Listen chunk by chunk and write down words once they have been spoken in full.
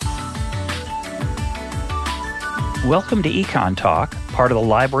Welcome to Econ Talk, part of the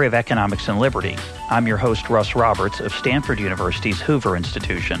Library of Economics and Liberty. I'm your host, Russ Roberts of Stanford University's Hoover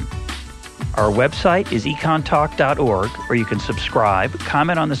Institution. Our website is econtalk.org, where you can subscribe,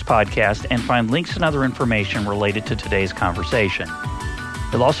 comment on this podcast, and find links and other information related to today's conversation.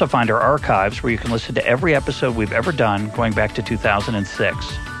 You'll also find our archives, where you can listen to every episode we've ever done going back to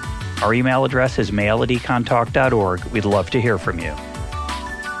 2006. Our email address is mail@econtalk.org. We'd love to hear from you.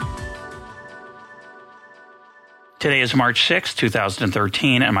 Today is March 6,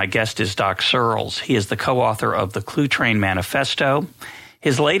 2013, and my guest is Doc Searls. He is the co-author of the Clue Train Manifesto.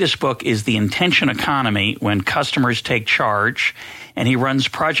 His latest book is The Intention Economy, When Customers Take Charge, and he runs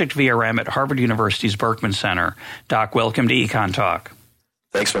Project VRM at Harvard University's Berkman Center. Doc, welcome to Econ Talk.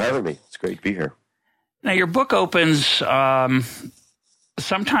 Thanks for having me. It's great to be here. Now, your book opens sometime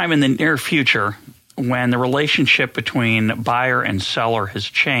in the near future when the relationship between buyer and seller has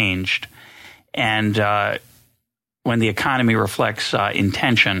changed, and when the economy reflects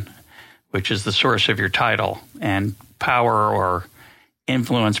intention, which is the source of your title, and power or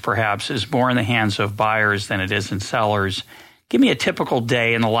influence perhaps is more in the hands of buyers than it is in sellers. Give me a typical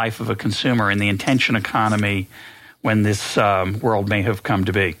day in the life of a consumer in the intention economy when this world may have come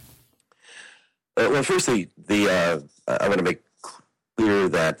to be. Well, firstly, I want to make clear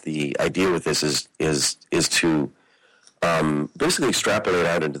that the idea with this is to basically extrapolate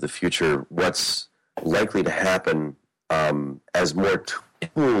out into the future what's likely to happen as more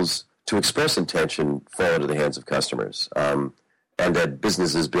tools to express intention fall into the hands of customers, and that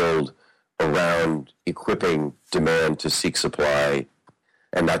businesses build around equipping demand to seek supply,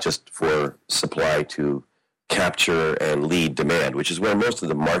 and not just for supply to capture and lead demand, which is where most of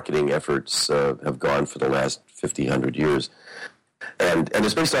the marketing efforts have gone for the last 50, 100 years. And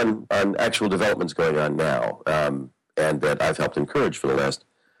it's based on actual developments going on now, and that I've helped encourage for the last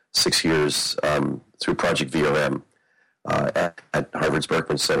 6 years through Project VRM at Harvard's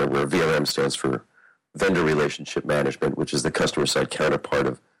Berkman Center, where VRM stands for Vendor Relationship Management, which is the customer side counterpart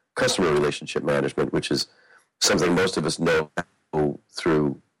of customer relationship management, which is something most of us know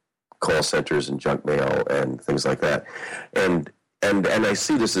through call centers and junk mail and things like that. And I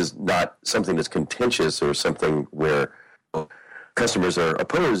see this as not something that's contentious or something where customers are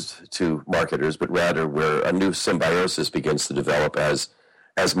opposed to marketers, but rather where a new symbiosis begins to develop as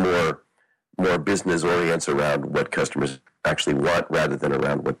more business orients around what customers actually want rather than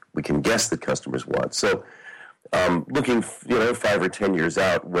around what we can guess that customers want. So looking 5 or 10 years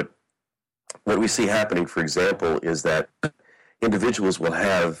out, what we see happening, for example, is that individuals will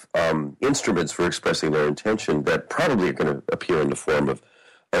have instruments for expressing their intention that probably are going to appear in the form of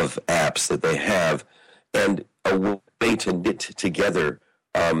apps that they have, and a way to knit together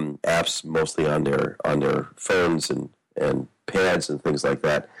apps mostly on their phones and pads and things like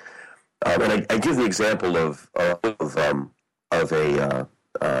that. And I give the example of a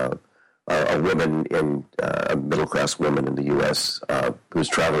woman a middle class woman in the U.S. Who's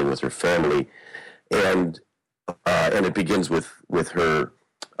traveling with her family, and it begins with her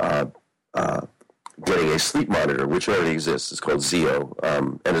getting a sleep monitor, which already exists. It's called Zeo,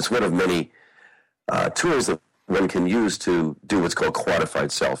 and it's one of many tools that one can use to do what's called quantified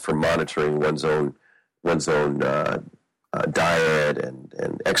self, for monitoring one's own diet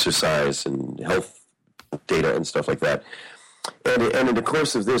and exercise and health data and stuff like that. And in the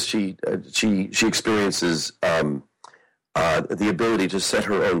course of this, she experiences the ability to set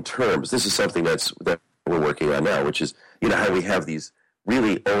her own terms. This is something that we're working on now, which is how we have these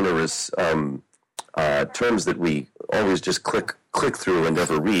really onerous terms that we always just click through and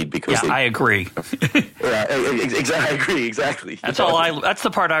never read because I agree. Yeah, exactly. I agree exactly. That's that's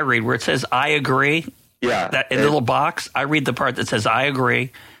the part I read where it says I agree. Yeah, that in the little box, I read the part that says I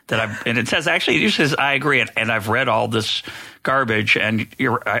agree. And it says actually it says I agree, and I've read all this garbage, and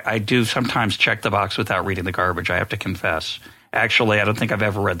I do sometimes check the box without reading the garbage. I have to confess. Actually, I don't think I've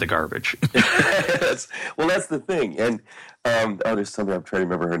ever read the garbage. That's the thing. And there's somebody, I'm trying to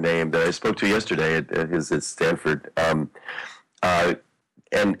remember her name, that I spoke to yesterday at Stanford. And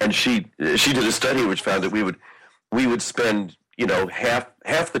she did a study which found that we would spend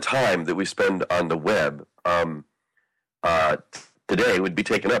half the time that we spend on the web today would be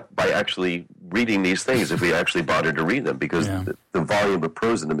taken up by actually reading these things if we actually bothered to read them, because the volume of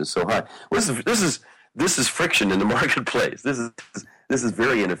prose in them is so high. Well, this is friction in the marketplace. This is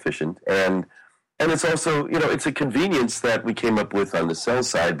very inefficient, and it's also it's a convenience that we came up with on the sell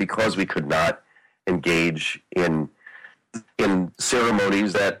side because we could not engage in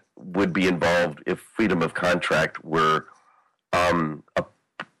ceremonies that would be involved if freedom of contract were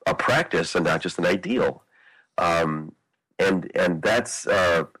a practice and not just an ideal. and that's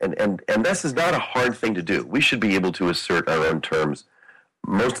and this is not a hard thing to do. We should be able to assert our own terms.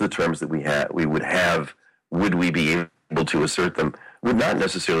 Most of the terms that we would have, would we be able to assert them, would not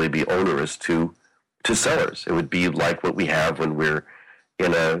necessarily be onerous to sellers. It would be like what we have when we're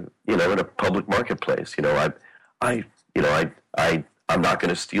in a public marketplace. I'm not going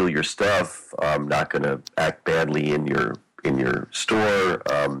to steal your stuff. I'm not going to act badly in your store.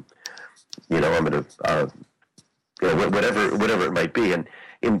 I'm going to whatever it might be. And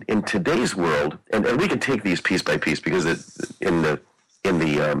in today's world, and we can take these piece by piece, because in that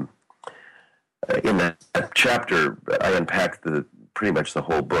chapter I unpacked pretty much the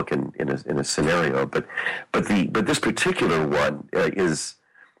whole book in a scenario. But this particular one is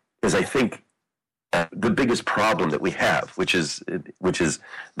I think the biggest problem that we have, which is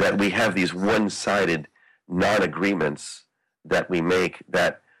that we have these one-sided non-agreements that we make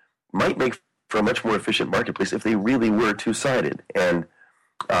that might make for a much more efficient marketplace if they really were two-sided. And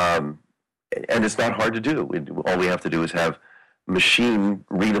it's not hard to do. All we have to do is have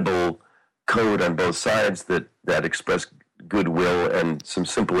machine-readable code on both sides that express goodwill and some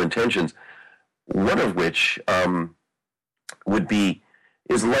simple intentions, one of which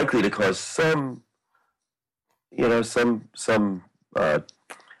is likely to cause some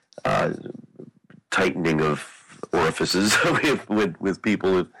tightening of orifices with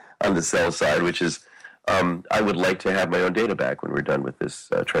people on the sell side, which is I would like to have my own data back when we're done with this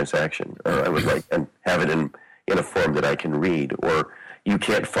transaction. I would like and have it in a form that I can read, or you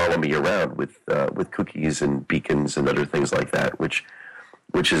can't follow me around with cookies and beacons and other things like that, which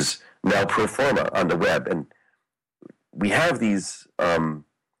is now pro forma on the web. And we have these.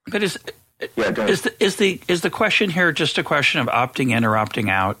 But is the question here just a question of opting in or opting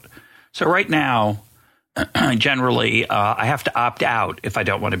out? So right now, generally, I have to opt out if I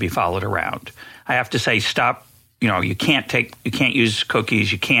don't want to be followed around. I have to say stop. You can't use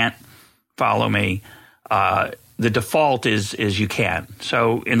cookies. You can't follow me. The default is you can.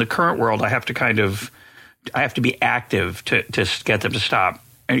 So in the current world, I have to be active to get them to stop.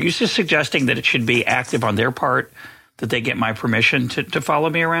 Are you just suggesting that it should be active on their part, that they get my permission to follow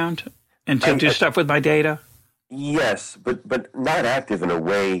me around and to do stuff with my data? Yes, but not active in a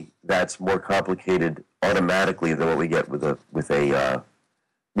way that's more complicated automatically than what we get with a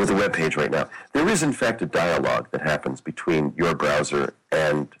web page right now. There is, in fact, a dialogue that happens between your browser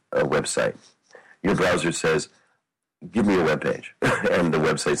and a website. Your browser says, give me a web page. And the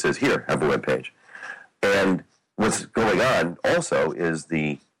website says, here, have a web page. And what's going on also is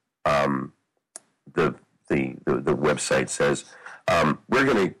the website says, we're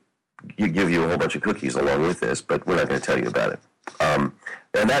going to give you a whole bunch of cookies along with this, but we're not going to tell you about it.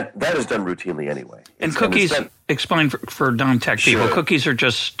 And that is done routinely anyway. And cookies, explain for non-tech people, cookies are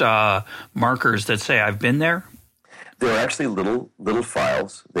just markers that say I've been there? They're actually little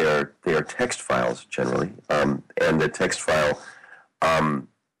files. They are text files generally, and the text file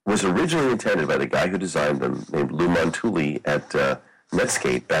was originally intended by the guy who designed them, named Lou Montulli at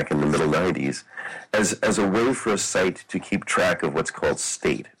Netscape back in the middle '90s, as a way for a site to keep track of what's called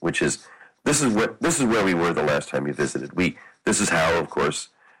state, which is this is where we were the last time you visited. This is how, of course,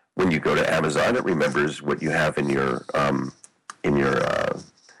 when you go to Amazon, it remembers what you have in your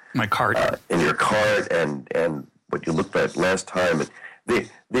my cart in your cart and what you looked at last time. And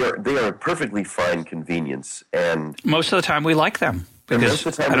they are a perfectly fine convenience, and most of the time we like them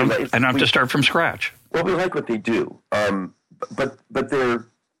because I don't have to start from scratch. Well, we like what they do, but they're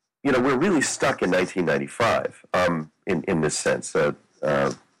we're really stuck in 1995 in this sense.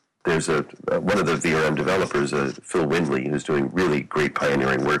 There's one of the VRM developers, Phil Windley, who's doing really great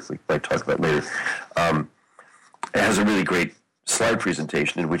pioneering work. We might talk about later. Has a really great slide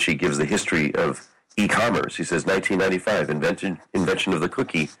presentation in which he gives the history of e-commerce. He says 1995, invention of the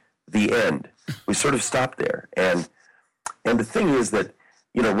cookie, the end. We sort of stopped there. And the thing is that,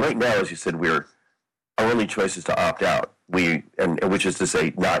 right now, as you said, our only choice is to opt out. Which is to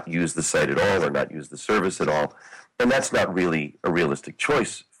say not use the site at all or not use the service at all. And that's not really a realistic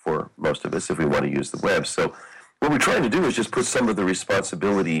choice for most of us if we want to use the web. So what we're trying to do is just put some of the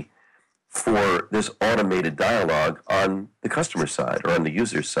responsibility for this automated dialogue on the customer side or on the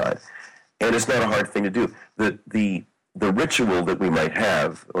user side. And it's not a hard thing to do. The ritual that we might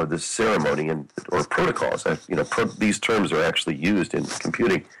have, or the ceremony or protocols, these terms are actually used in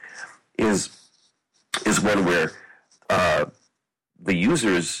computing, is one where the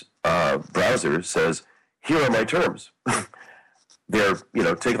user's browser says, here are my terms. They're,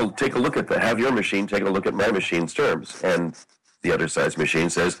 take a look at that. Have your machine take a look at my machine's terms. And the other side's machine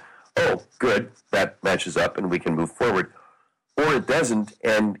says, oh, good, that matches up and we can move forward. or it doesn't.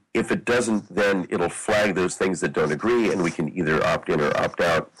 And if it doesn't, then it'll flag those things that don't agree, and we can either opt in or opt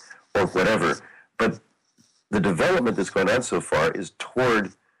out or whatever. But the development that's going on so far is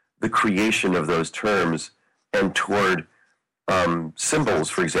toward the creation of those terms and toward symbols,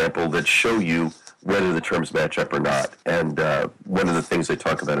 for example, that show you whether the terms match up or not. And one of the things they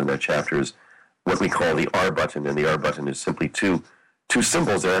talk about in that chapter is what we call the R button, and the R button is simply two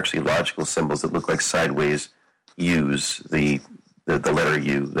symbols. They're actually logical symbols that look like sideways U's, the letter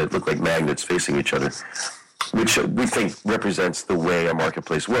U, that look like magnets facing each other, which we think represents the way a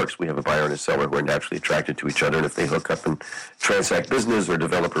marketplace works. We have a buyer and a seller who are naturally attracted to each other, and if they hook up and transact business or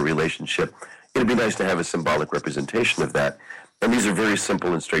develop a relationship, it'd be nice to have a symbolic representation of that. And these are very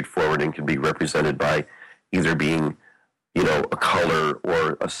simple and straightforward and can be represented by either being, a color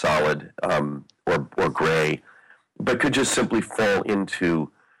or a solid or gray, but could just simply fall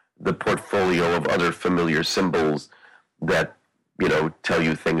into the portfolio of other familiar symbols that, tell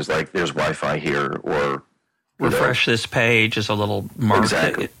you things like there's Wi-Fi here, or refresh this page is a little mark.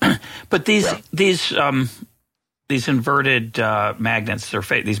 Exactly. But these inverted magnets,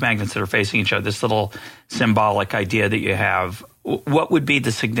 these magnets that are facing each other, this little symbolic idea that you have, what would be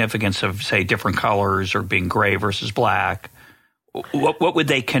the significance of, say, different colors or being gray versus black? What would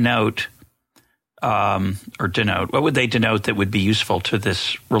they connote or denote? What would they denote that would be useful to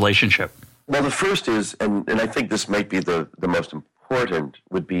this relationship? Well, the first is, and I think this might be the most important,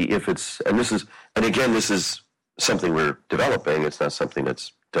 would be if it's, and again, this is something we're developing. It's not something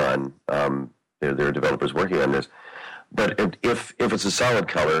that's done. There are developers working on this. But if it's a solid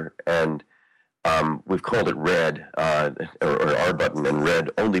color, and we've called it red, or R button, and red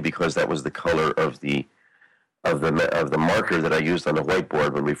only because that was the color of the marker that I used on the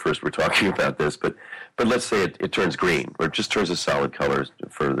whiteboard when we first were talking about this. But let's say it turns green, or it just turns a solid color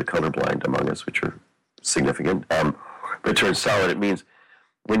for the colorblind among us, which are significant. But it turns solid. It means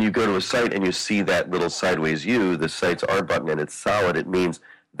when you go to a site and you see that little sideways U, the site's R button, and it's solid, it means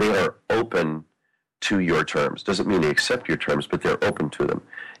they are open to your terms. Doesn't mean they accept your terms, but they're open to them.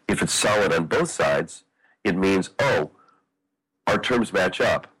 If it's solid on both sides, it means, our terms match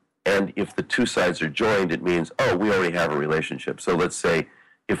up. And if the two sides are joined, it means, we already have a relationship. So let's say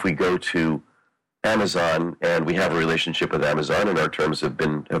if we go to Amazon and we have a relationship with Amazon and our terms have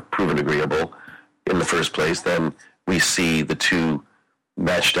proven agreeable in the first place, then we see the two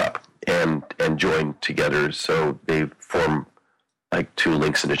matched up and joined together, so they form like two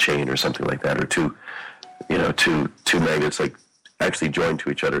links in a chain or something like that, or two magnets like actually joined to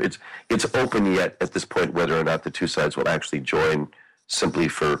each other. It's open yet at this point whether or not the two sides will actually join simply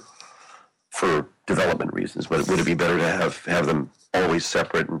for development reasons. But would it be better to have them always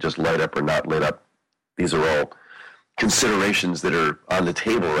separate and just light up or not lit up? These are all considerations that are on the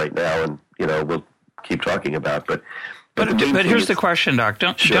table right now, and we'll keep talking about. But here's the question, Doc.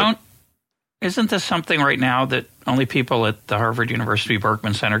 Isn't this something right now that only people at the Harvard University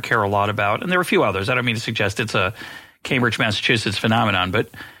Berkman Center care a lot about? And there are a few others. I don't mean to suggest it's a Cambridge, Massachusetts phenomenon, but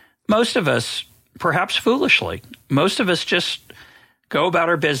most of us, perhaps foolishly, just go about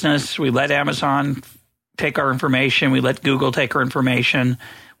our business. We let Amazon take our information. We let Google take our information.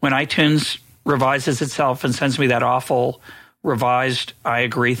 When iTunes revises itself and sends me that awful revised I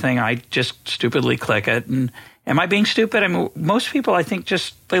agree thing, I just stupidly click it. And am I being stupid? I mean, most people, I think,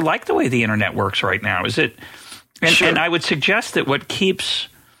 they like the way the internet works right now. Is it? And, sure. And I would suggest that what keeps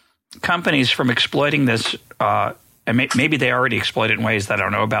companies from exploiting this, and maybe they already exploit it in ways that I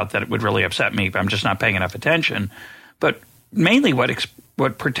don't know about that it would really upset me, but I'm just not paying enough attention. But mainly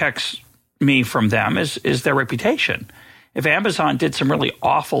what protects me from them is their reputation. If Amazon did some really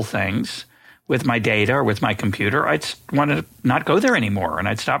awful things with my data or with my computer, I'd want to not go there anymore, and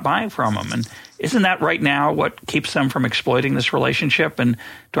I'd stop buying from them. And isn't that right now what keeps them from exploiting this relationship? And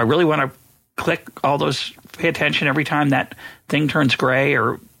do I really want to pay attention every time that thing turns gray,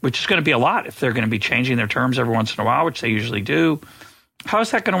 which is going to be a lot if they're going to be changing their terms every once in a while, which they usually do? How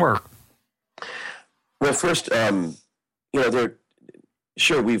is that going to work? Well, first,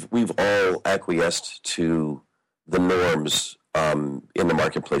 we've all acquiesced to the norms in the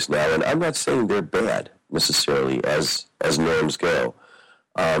marketplace now, and I'm not saying they're bad necessarily as norms go.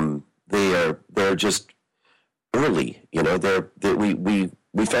 They're just early.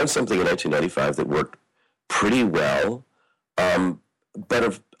 We found something in 1995 that worked pretty well,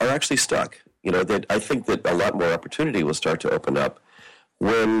 but are actually stuck. I think that a lot more opportunity will start to open up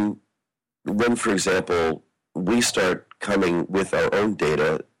when, for example, we start coming with our own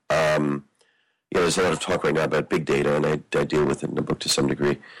data. There's a lot of talk right now about big data, and I deal with it in the book to some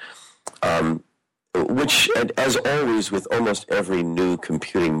degree. Which, as always, with almost every new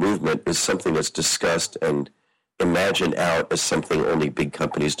computing movement, is something that's discussed and imagined out as something only big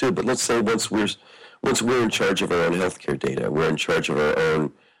companies do. But let's say once we're in charge of our own healthcare data, we're in charge of our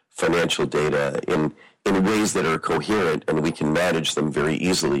own financial data in ways that are coherent, and we can manage them very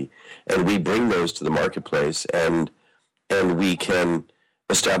easily, and we bring those to the marketplace, and we can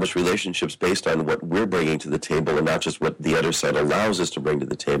establish relationships based on what we're bringing to the table, and not just what the other side allows us to bring to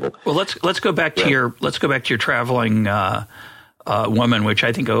the table. Well, let's go back to your traveling woman, which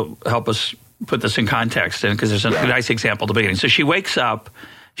I think will help us put this in context, and because there's a nice example at the beginning. So she wakes up,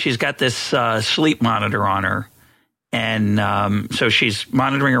 she's got this sleep monitor on her, and so she's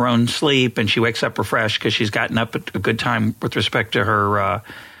monitoring her own sleep, and she wakes up refreshed because she's gotten up at a good time with respect to her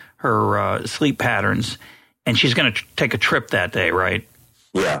sleep patterns, and she's going to take a trip that day, right?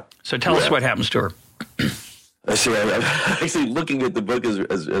 Yeah. So tell us what happens to her. I see. I'm actually looking at the book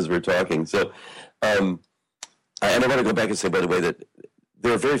as we're talking. So, and I want to go back and say, by the way, that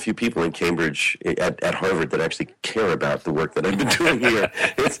there are very few people in Cambridge at Harvard that actually care about the work that I've been doing here.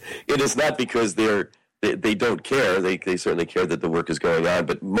 It is not because they don't care. They certainly care that the work is going on,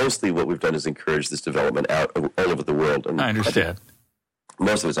 but mostly what we've done is encourage this development out all over the world. And I understand.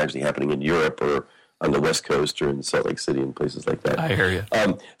 Most of it's actually happening in Europe or on the West Coast or in Salt Lake City and places like that. I hear you.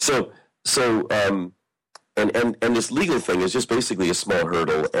 And this legal thing is just basically a small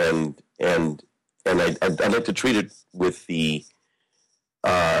hurdle, and I like to treat it with the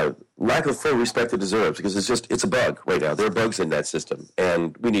lack of full respect it deserves, because it's a bug right now. There are bugs in that system,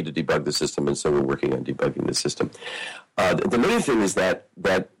 and we need to debug the system, and so we're working on debugging the system. The main thing is that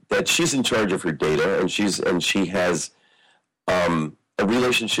she's in charge of her data, and she has a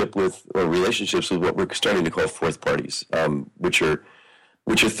relationships with what we're starting to call fourth parties, which are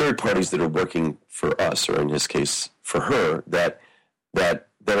third parties that are working for us, or in this case for her, that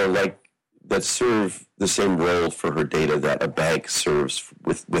serve the same role for her data that a bank serves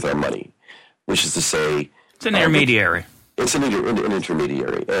with our money, which is to say, it's an intermediary. It's an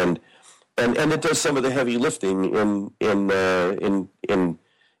intermediary, and it does some of the heavy lifting in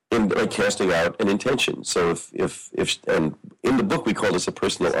casting out an intention. So if and in the book we call this a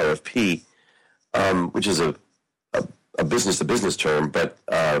personal RFP, which is a business-to-business term, but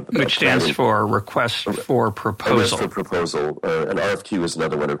which stands for request for proposal. Request for proposal. An RFQ is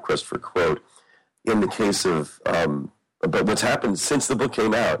another one, a request for quote. In the case of, but what's happened since the book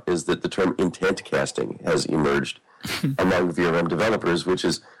came out is that the term intent casting has emerged among VRM developers, which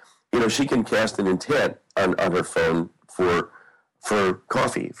is, she can cast an intent on her phone for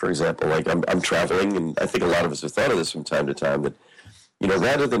coffee, for example. Like I'm traveling, and I think a lot of us have thought of this from time to time, that,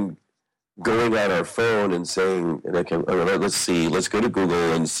 rather than going on our phone and saying, okay, let's go to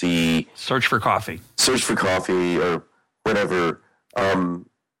Google and search for coffee or whatever.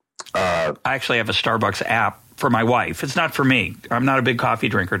 I actually have a Starbucks app for my wife. It's not for me. I'm not a big coffee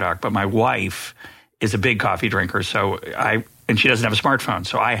drinker, Doc, but my wife is a big coffee drinker. And she doesn't have a smartphone.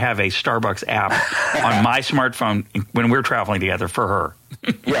 So I have a Starbucks app on my smartphone when we're traveling together for her.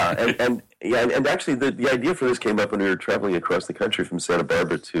 and actually the idea for this came up when we were traveling across the country from Santa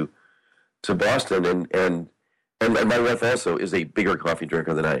Barbara to Boston, and my wife also is a bigger coffee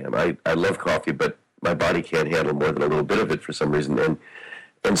drinker than I am. I love coffee, but my body can't handle more than a little bit of it for some reason.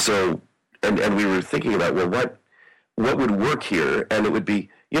 So we were thinking about, well, what would work here? And it would be,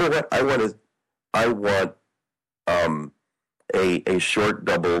 I want a short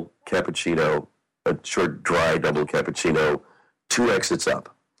double cappuccino, a short dry double cappuccino, 2 exits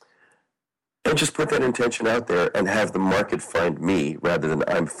up. And just put that intention out there and have the market find me rather than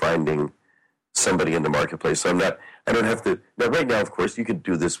I'm finding somebody in the marketplace. So I don't have to. Now, right now, of course, you could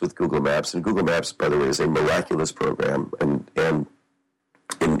do this with Google Maps. And Google Maps, by the way, is a miraculous program and in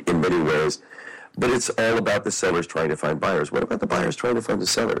many ways. But it's all about the sellers trying to find buyers. What about the buyers trying to find the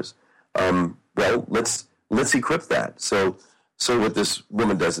sellers? Well, let's equip that. So what this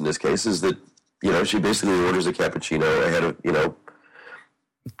woman does in this case is that, she basically orders a cappuccino ahead of,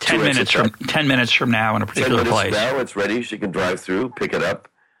 10 minutes from now in a particular place. 10 minutes from now, it's ready. She can drive through, pick it up.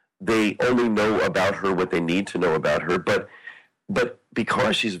 They only know about her what they need to know about her, but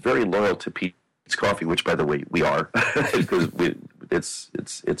because she's very loyal to Peet's Coffee, which, by the way, we are, because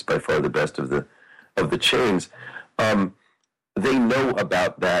it's by far the best of the chains. They know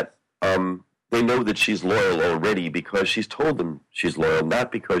about that. They know that she's loyal already because she's told them she's loyal,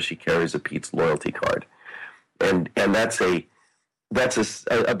 not because she carries a Peet's loyalty card, and that's a bit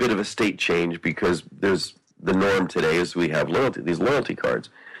of a state change, because there's the norm today is we have these loyalty cards.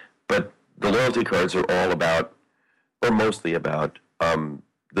 But the loyalty cards are all about, or mostly about,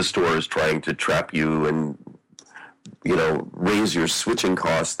 the stores trying to trap you and, raise your switching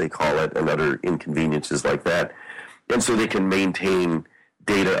costs, they call it, and other inconveniences like that. And so they can maintain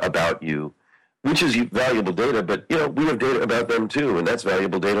data about you which is valuable data, but we have data about them too, and that's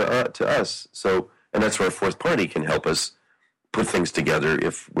valuable data to us. So, and that's where a fourth party can help us put things together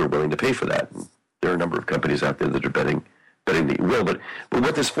if we're willing to pay for that. And there are a number of companies out there that are betting that you will. But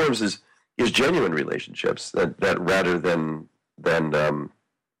what this forms is genuine relationships that rather than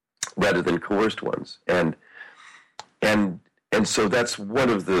coerced ones. And so that's one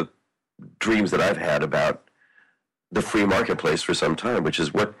of the dreams that I've had about the free marketplace for some time, which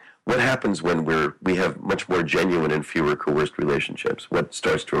is what happens when we have much more genuine and fewer coerced relationships. What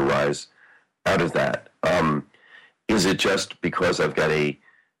starts to arise out of that? Is it just because I've got a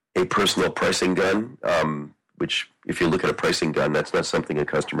personal pricing gun? Which, if you look at a pricing gun, that's not something a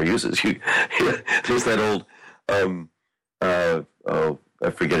customer uses. There's that old, I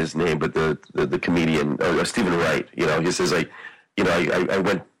forget his name, but the comedian, Stephen Wright. He says, I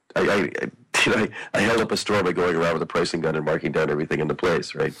held up a store by going around with a pricing gun and marking down everything into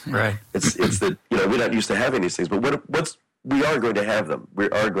place. Right. Right. It's that we're not used to having these things, but we are going to have them. We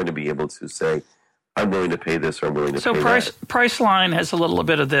are going to be able to say, I'm willing to pay this, or I'm willing to pay that. So Priceline has a little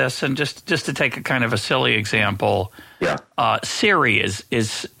bit of this, and just to take a kind of a silly example, Siri is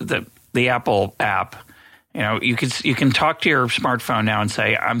the Apple app. You can talk to your smartphone now and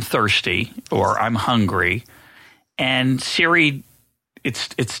say, I'm thirsty or I'm hungry, and Siri,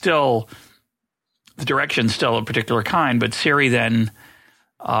 it's still, the direction's still a particular kind, but Siri then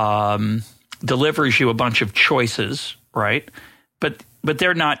delivers you a bunch of choices, right? But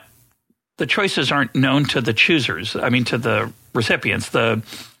they're not. The choices aren't known to the choosers. I mean, to the recipients. The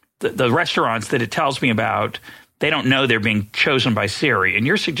restaurants that it tells me about, they don't know they're being chosen by Siri. And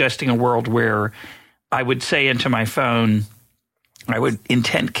you're suggesting a world where I would say into my phone, I would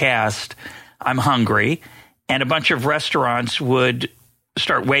intent cast, I'm hungry, and a bunch of restaurants would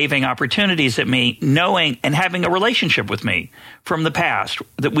start waving opportunities at me, knowing and having a relationship with me from the past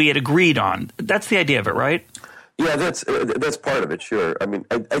that we had agreed on. That's the idea of it, right? Yeah, that's part of it, sure. I mean,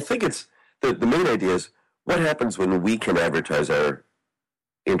 I think it's, the main idea is what happens when we can advertise our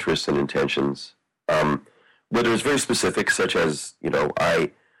interests and intentions, whether it's very specific, such as, I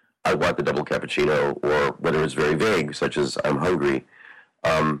want the double cappuccino, or whether it's very vague, such as I'm hungry.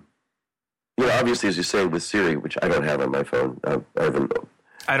 Obviously, as you say, with Siri, which I don't have on my phone, I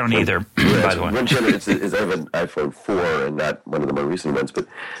don't either, by the way. One channel is I have an iPhone 4 and not one of the more recent ones. But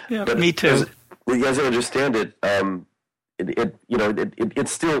me too. As I understand it,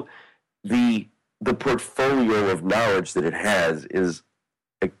 it's still the portfolio of knowledge that it has is,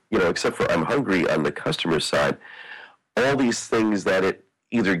 except for I'm hungry on the customer side, all these things that it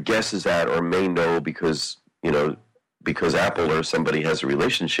either guesses at or may know because Apple or somebody has a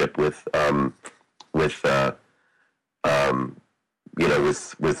relationship with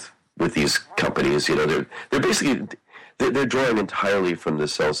these companies. They're basically they're drawing entirely from the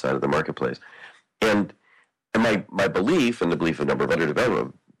sell side of the marketplace, and my belief, and the belief of a number of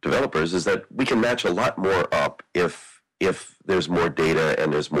other developers, is that we can match a lot more up if there's more data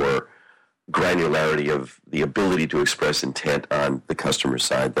and there's more granularity of the ability to express intent on the customer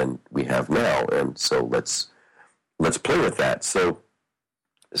side than we have now. And so let's play with that. So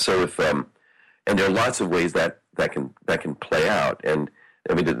if and there are lots of ways that can play out. And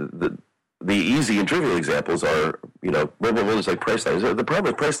I mean the easy and trivial examples are it's like Priceline. The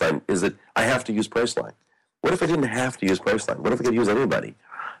problem with Priceline is that I have to use Priceline. What if I didn't have to use Priceline? What if I could use anybody?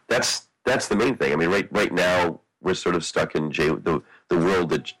 That's the main thing. I mean, right now we're sort of stuck in the world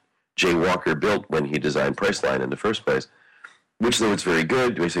that Jay Walker built when he designed Priceline in the first place. Which, though it's very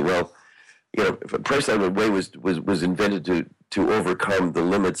good, we say, well, if Priceline way was invented to overcome the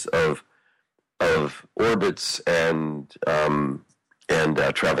limits of orbits and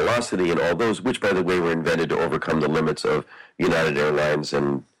Travelocity and all those, which, by the way, were invented to overcome the limits of United Airlines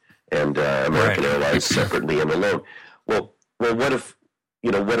and American Airlines separately and alone. Well, what if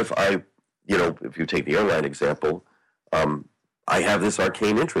I, if you take the airline example, I have this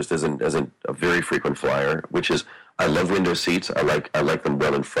arcane interest as a very frequent flyer, which is I love window seats. I like them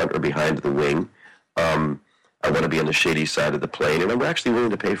well in front or behind the wing. I want to be on the shady side of the plane, and I'm actually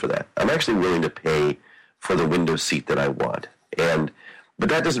willing to pay for that. I'm actually willing to pay for the window seat that I want. But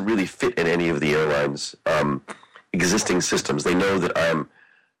that doesn't really fit in any of the airlines' existing systems. They know that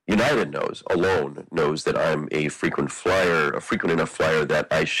United knows that I'm a frequent enough flyer that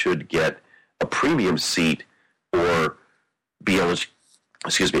I should get a premium seat or be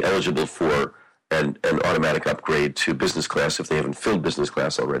eligible for an automatic upgrade to business class if they haven't filled business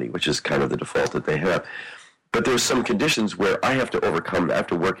class already, which is kind of the default that they have. But there's some conditions where I have to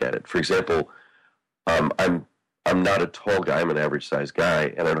work at it. For example, I'm not a tall guy. I'm an average-sized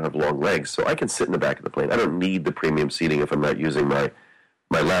guy, and I don't have long legs, so I can sit in the back of the plane. I don't need the premium seating if I'm not using my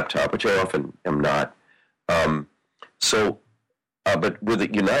my laptop, which I often am not. But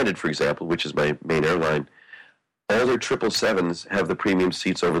with United, for example, which is my main airline, all their 777s have the premium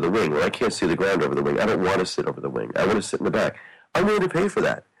seats over the wing. Well, I can't see the ground over the wing. I don't want to sit over the wing. I want to sit in the back. I'm willing to pay for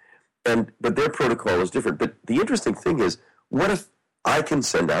that. But their protocol is different. But the interesting thing is, what if I can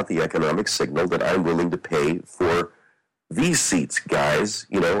send out the economic signal that I'm willing to pay for these seats, guys?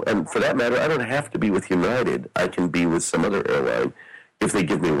 And for that matter, I don't have to be with United. I can be with some other airline if they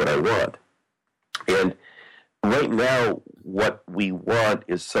give me what I want. And right now, what we want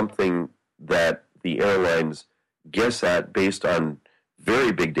is something that the airlines guess at based on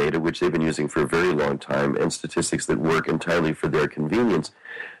very big data, which they've been using for a very long time, and statistics that work entirely for their convenience,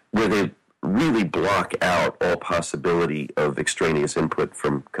 where they really block out all possibility of extraneous input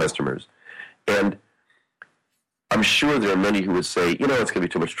from customers. And I'm sure there are many who would say, it's going to be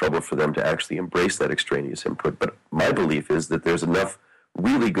too much trouble for them to actually embrace that extraneous input. But my belief is that there's enough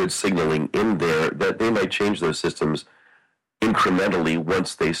really good signaling in there that they might change those systems incrementally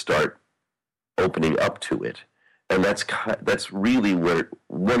once they start opening up to it. And that's really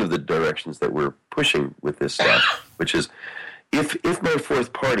one of the directions that we're pushing with this stuff, which is if my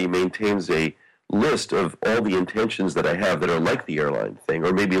fourth party maintains a list of all the intentions that I have that are like the airline thing,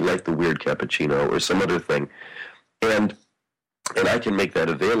 or maybe like the weird cappuccino or some other thing, and I can make that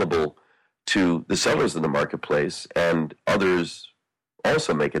available to the sellers in the marketplace, and others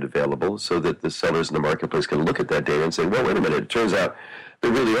also make it available so that the sellers in the marketplace can look at that data and say, well, wait a minute, it turns out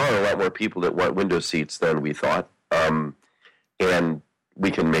there really are a lot more people that want window seats than we thought, and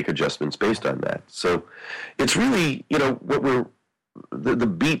we can make adjustments based on that. So it's really, what the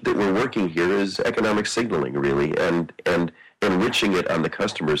beat that we're working here is economic signaling, really, and enriching it on the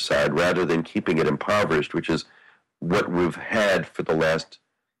customer's side rather than keeping it impoverished, which is what we've had for the last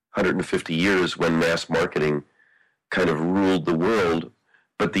 150 years when mass marketing kind of ruled the world,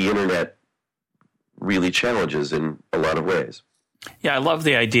 but the internet really challenges in a lot of ways. Yeah, I love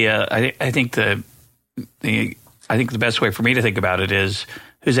the idea. I think the best way for me to think about it is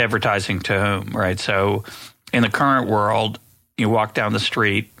who's advertising to whom, right? So in the current world, you walk down the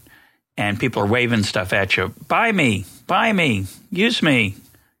street and people are waving stuff at you. Buy me, use me,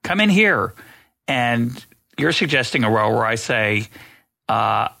 come in here. And you're suggesting a world where I say,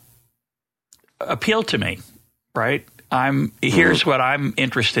 appeal to me, right? Here's what I'm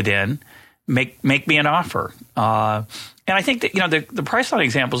interested in. Make me an offer. And I think that, the Priceline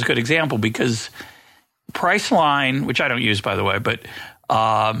example is a good example because Priceline, which I don't use, by the way, but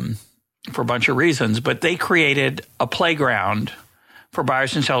for a bunch of reasons, but they created a playground for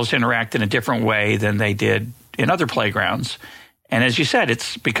buyers and sellers to interact in a different way than they did in other playgrounds. And as you said,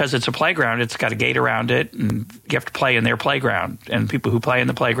 it's because it's a playground, it's got a gate around it, and you have to play in their playground. And people who play in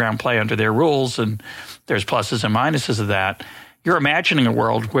the playground play under their rules, and there's pluses and minuses of that. You're imagining a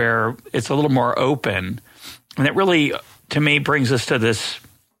world where it's a little more open. And that really, to me, brings us to this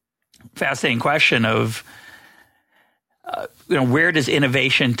fascinating question of, where does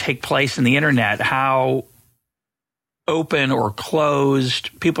innovation take place in the internet? How open or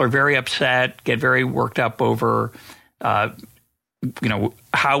closed? People are very upset, get very worked up over,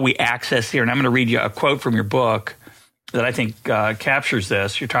 how we access the internet. I'm going to read you a quote from your book that I think captures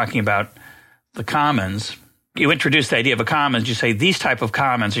this. You're talking about the commons. You introduce the idea of a commons. You say these type of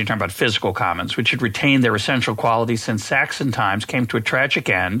commons, and you're talking about physical commons, which had retained their essential qualities since Saxon times, came to a tragic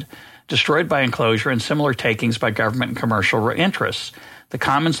end, destroyed by enclosure and similar takings by government and commercial interests. The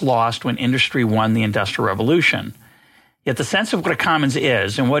commons lost when industry won the Industrial Revolution. Yet the sense of what a commons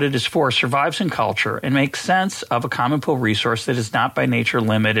is and what it is for survives in culture and makes sense of a common pool resource that is not by nature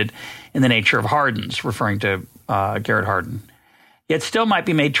limited in the nature of hardens, referring to Garrett Hardin. Yet still might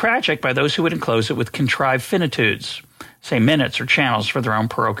be made tragic by those who would enclose it with contrived finitudes, say minutes or channels for their own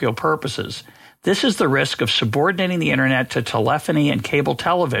parochial purposes. This is the risk of subordinating the internet to telephony and cable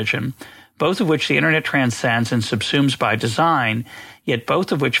television, both of which the internet transcends and subsumes by design, yet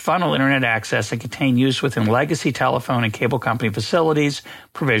both of which funnel internet access and contain use within legacy telephone and cable company facilities,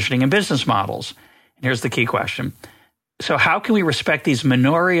 provisioning, and business models. And here's the key question. So how can we respect these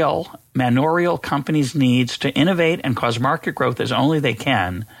manorial companies' needs to innovate and cause market growth as only they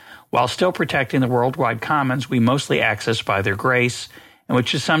can, while still protecting the worldwide commons we mostly access by their grace, and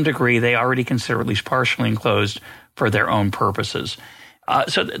which to some degree they already consider at least partially enclosed for their own purposes?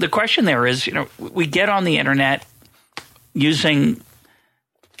 So the question there is, we get on the internet using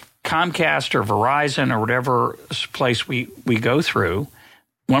Comcast or Verizon or whatever place we go through.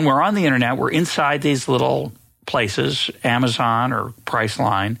 When we're on the internet, we're inside these little places, Amazon or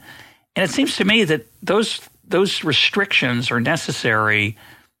Priceline, and it seems to me that those restrictions are necessary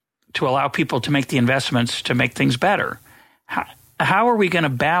to allow people to make the investments to make things better. how are we going to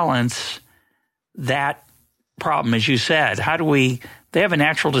balance that problem, as you said? They have a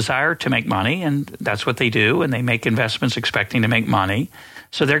natural desire to make money, and that's what they do, and they make investments expecting to make money.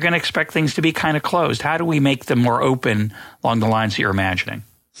 So they're going to expect things to be kind of closed. How do we make them more open along the lines that you're imagining?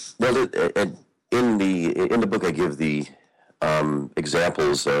 Well, in the book, I give the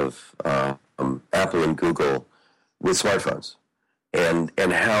examples of Apple and Google with smartphones, and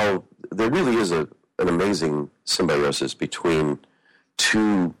how there really is an amazing symbiosis between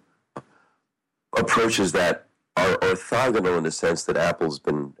two approaches that are orthogonal in the sense that Apple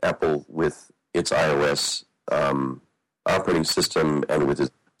with its iOS operating system and with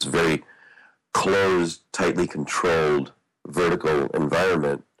its very closed, tightly controlled vertical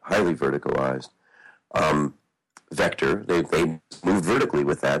environment, highly verticalized vector. They moved vertically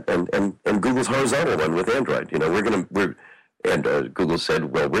with that, and Google's horizontal one with Android. Google said,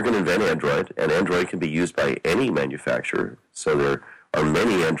 well, we're going to invent Android, and Android can be used by any manufacturer. So there are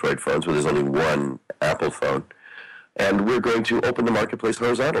many Android phones where there's only one Apple phone, and we're going to open the marketplace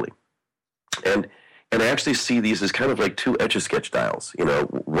horizontally. And I actually see these as kind of like two Etch-a-Sketch dials.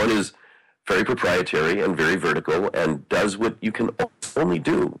 One is very proprietary and very vertical and does what you can only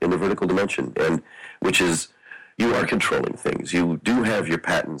do in the vertical dimension, and which is you are controlling things. You do have your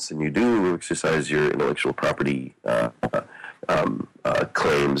patents, and you do exercise your intellectual property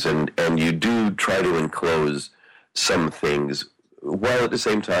claims, and you do try to enclose some things, while at the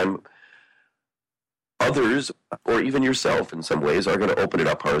same time others, or even yourself in some ways, are going to open it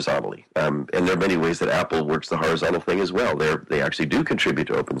up horizontally. And there are many ways that Apple works the horizontal thing as well. They actually do contribute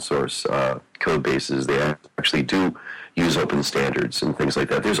to open source code bases. They actually do use open standards and things like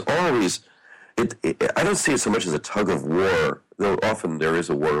that. There's always, I don't see it so much as a tug of war, though often there is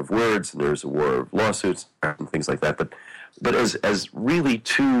a war of words and there's a war of lawsuits and things like that. But as really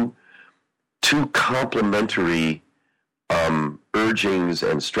two complementary urgings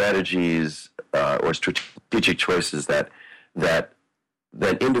and strategies or strategic choices that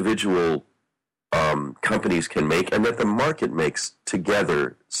individual companies can make, and that the market makes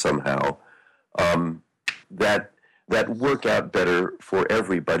together somehow, that work out better for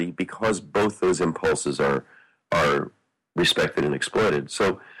everybody, because both those impulses are respected and exploited.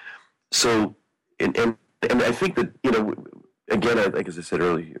 So I think that, again, I think, as I said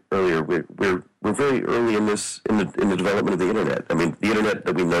earlier, we're very early in the development of the internet. I mean, the internet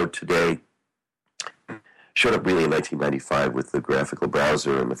that we know today showed up really in 1995 with the graphical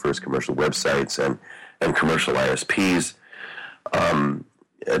browser and the first commercial websites and commercial ISPs.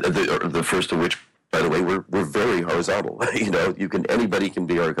 The first of which, by the way, we're very horizontal. Anybody can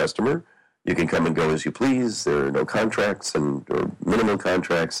be our customer. You can come and go as you please. There are no contracts or minimal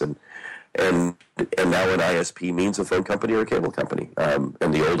contracts, and now an ISP means a phone company or a cable company, and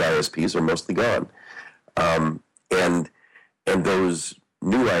the old ISPs are mostly gone, and those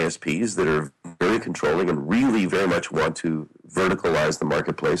new ISPs that are very controlling and really very much want to verticalize the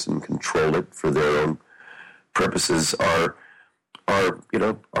marketplace and control it for their own purposes are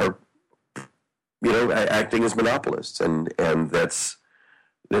acting as monopolists, and that's,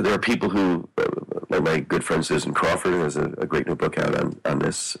 there are people who, like my good friend Susan Crawford has a great new book out on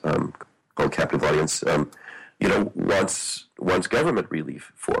this called Captive Audience. Wants government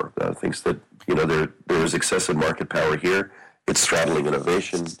relief for thinks that there is excessive market power here. It's straddling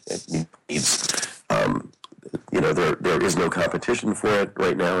innovation. It needs there is no competition for it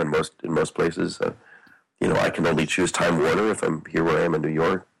right now in most places. I can only choose Time Warner if I'm here where I am in New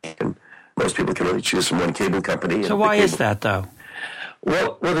York, and most people can only choose from one cable company. So why is that, though?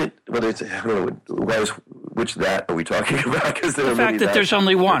 Well, whether it's, I don't know, which that are we talking about? Because the fact that there's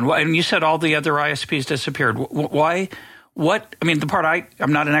only one, and you said all the other ISPs disappeared. Why? What? I mean, the part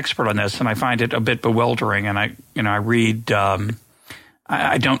I'm not an expert on this, and I find it a bit bewildering. And I read, I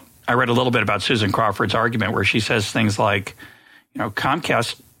read a little bit about Susan Crawford's argument where she says things like,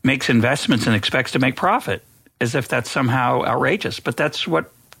 Comcast makes investments and expects to make profit, as if that's somehow outrageous. But that's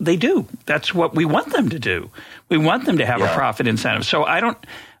what they do. That's what we want them to do. We want them to have a profit incentive. So I don't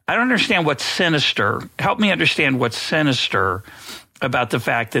understand what's sinister. Help me understand what's sinister about the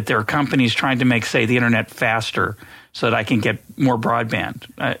fact that there are companies trying to make, say, the internet faster so that I can get more broadband.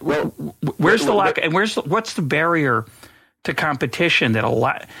 Where's the lack? And what's the barrier to competition that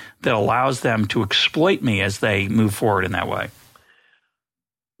allows them to exploit me as they move forward in that way?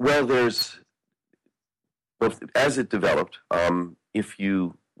 Well, as it developed, if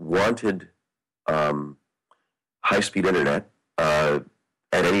you wanted high-speed internet at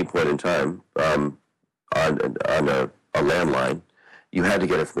any point in time on a landline, you had to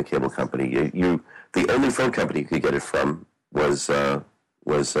get it from the cable company. The only phone company you could get it from was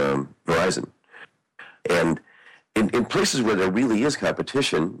Verizon, and in places where there really is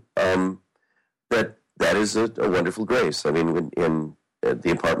competition, that is a wonderful grace. I mean, in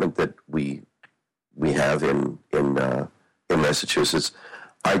the apartment that we have in Massachusetts,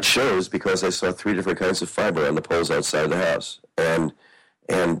 I chose because I saw 3 different kinds of fiber on the poles outside the house, and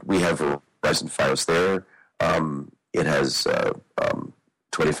we have Verizon Fios there. It has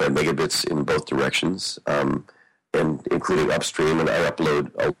 25 megabits in both directions, and including upstream, and I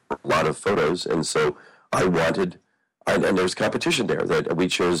upload a lot of photos, and so I wanted, and there's competition there, that we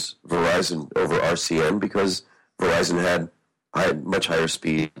chose Verizon over RCN because Verizon had much higher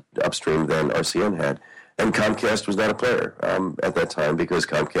speed upstream than RCN had. And Comcast was not a player at that time because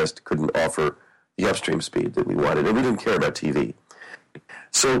Comcast couldn't offer the upstream speed that we wanted, and we didn't care about TV.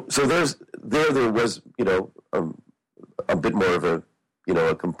 So there was, a bit more of a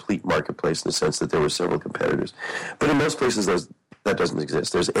complete marketplace in the sense that there were several competitors. But in most places, that doesn't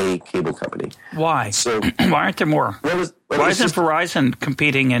exist. There's a cable company. Why? So why aren't there more? Why isn't Verizon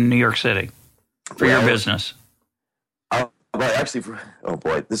competing in New York City for your business? Well, actually, oh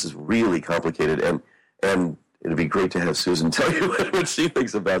boy, this is really complicated, and it'd be great to have Susan tell you what she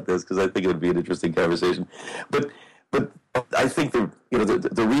thinks about this, because I think it would be an interesting conversation. But I think the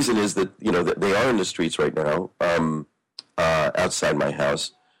reason is that that they are in the streets right now, outside my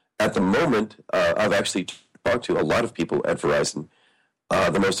house. At the moment, I've actually talked to a lot of people at Verizon.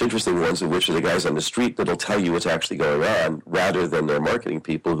 The most interesting ones of which are the guys on the street that'll tell you what's actually going on, rather than their marketing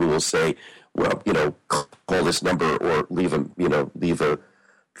people who will say, well, call this number or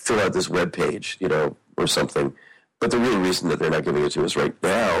fill out this web page, or something. But the real reason that they're not giving it to us right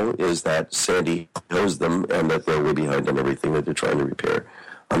now is that Sandy knows them and that they're way behind on everything that they're trying to repair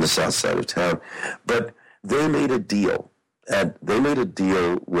on the south side of town. But they made a deal, and they made a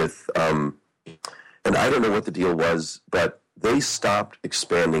deal with, and I don't know what the deal was, but they stopped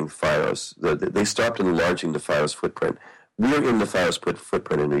expanding Fios. They stopped enlarging the Fios footprint. We're in the Fios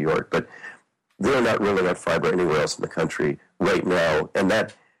footprint in New York, but they're not rolling out fiber anywhere else in the country right now. And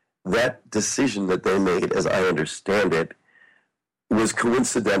that decision that they made, as I understand it, was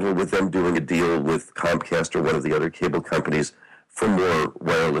coincidental with them doing a deal with Comcast or one of the other cable companies for more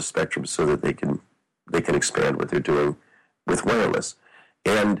wireless spectrum, so that they can expand what they're doing with wireless.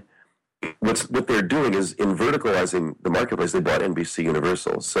 And what they're doing is, in verticalizing the marketplace, they bought NBC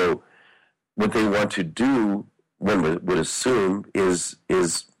Universal. So what they want to do, one would assume, is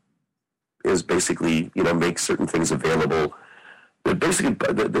basically make certain things available. But basically,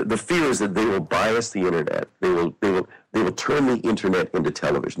 the fear is that they will bias the internet. They will turn the internet into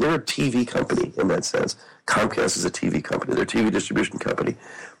television. They're a TV company in that sense. Comcast is a TV company. They're a TV distribution company.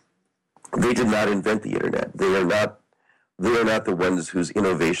 They did not invent the internet. They are not the ones whose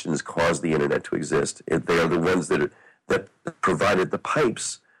innovations caused the internet to exist. They are the ones that provided the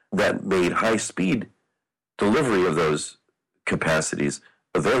pipes that made high-speed delivery of those capacities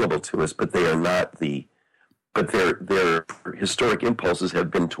available to us, but they are not but their historic impulses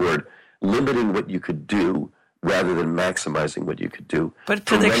have been toward limiting what you could do rather than maximizing what you could do. But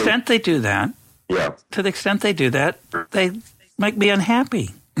to the extent they do that, they make me unhappy.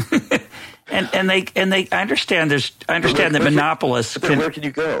 and I understand that monopolists. But then where can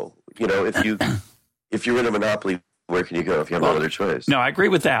you go? If you're in a monopoly, where can you go if you have no other choice? No, I agree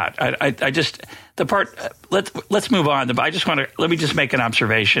with that. I just the part. Let's move on. Let me just make an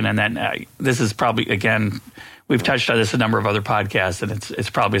observation, and then this is probably, again, we've touched on this a number of other podcasts, and it's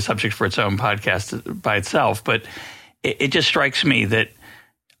probably a subject for its own podcast by itself. But it just strikes me that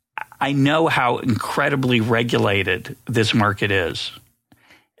I know how incredibly regulated this market is.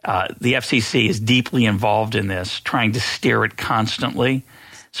 The FCC is deeply involved in this, trying to steer it constantly.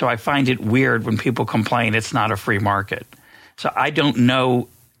 So I find it weird when people complain it's not a free market. So I don't know.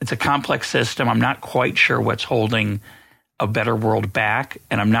 It's a complex system. I'm not quite sure what's holding a better world back,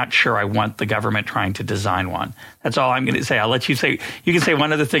 and I'm not sure I want the government trying to design one. That's all I'm going to say. I'll let you say. You can say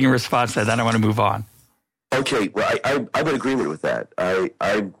one other thing in response to that, then I want to move on. Okay. Well, I'm in agreement with that. I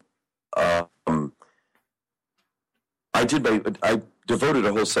devoted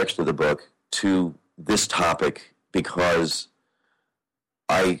a whole section of the book to this topic because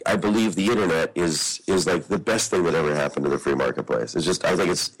I believe the internet is like the best thing that ever happened to the free marketplace. I think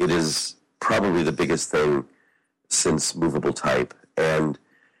it is probably the biggest thing since movable type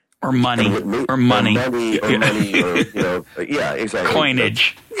or money, yeah, exactly.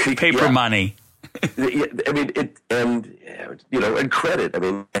 Coinage, paper money. I mean, and credit. I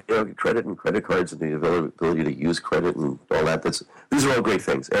mean, credit and credit cards and the ability to use credit and all that. These are all great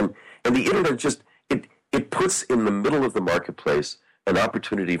things. And the internet just it puts in the middle of the marketplace an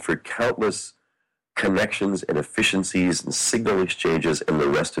opportunity for countless connections and efficiencies and signal exchanges and the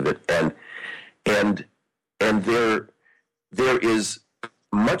rest of it. And there is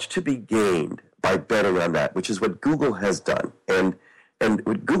much to be gained by betting on that, which is what Google has done. And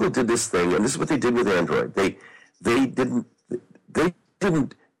what Google did this thing, and this is what they did with Android.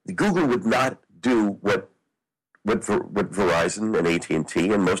 Google would not do what Verizon and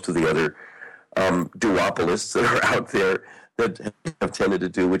AT&T and most of the other duopolists that are out there that have tended to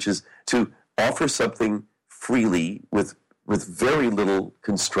do, which is to offer something freely with very little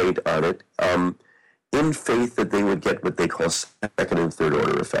constraint on it, in faith that they would get what they call second and third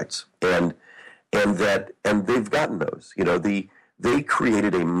order effects, and they've gotten those. They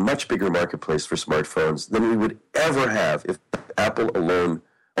created a much bigger marketplace for smartphones than we would ever have if Apple alone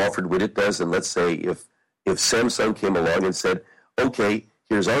offered what it does. And let's say if Samsung came along and said, okay,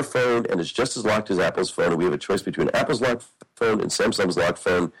 here's our phone, and it's just as locked as Apple's phone, and we have a choice between Apple's locked phone and Samsung's locked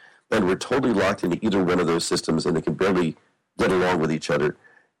phone, and we're totally locked into either one of those systems, and they can barely get along with each other.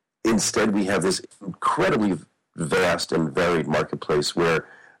 Instead, we have this incredibly vast and varied marketplace where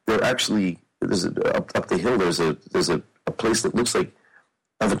there actually up the hill. There's a place that looks like,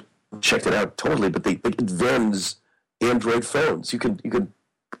 I haven't checked it out totally, but it vends Android phones. You can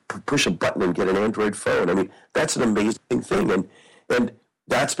push a button and get an Android phone. I mean, that's an amazing thing, and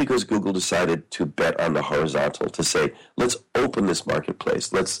that's because Google decided to bet on the horizontal, to say, let's open this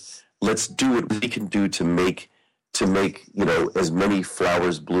marketplace. Let's do what we can do to make as many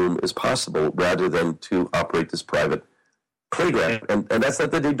flowers bloom as possible, rather than to operate this private playground. And that's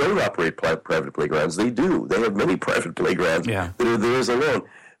not that they don't operate private playgrounds. They do. They have many private playgrounds that are theirs alone.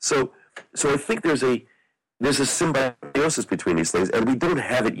 So I think there's a symbiosis between these things, and we don't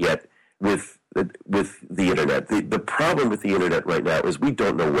have it yet with the internet. The problem with the internet right now is we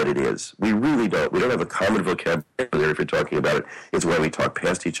don't know what it is. We really don't. We don't have a common vocabulary if you're talking about it. It's why we talk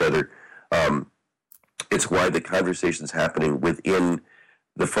past each other. It's why the conversation's happening within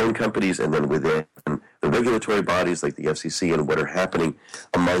the phone companies and then within the regulatory bodies like the FCC, and what are happening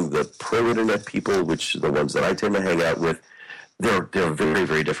among the pro-internet people, which are the ones that I tend to hang out with. They're very,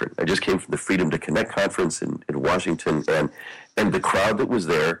 very different. I just came from the Freedom to Connect conference in Washington, and the crowd that was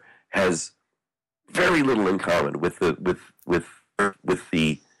there has very little in common with the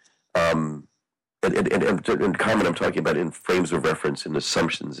in common, I'm talking about in frames of reference, in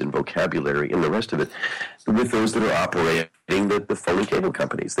assumptions, in vocabulary, in the rest of it, with those that are operating the phone and cable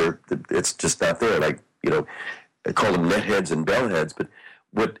companies. It's just not there. And I call them netheads and bellheads,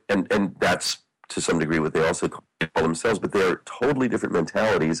 but and that's to some degree what they also call themselves. But they're totally different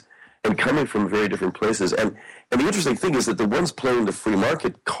mentalities and coming from very different places. And the interesting thing is that the ones playing the free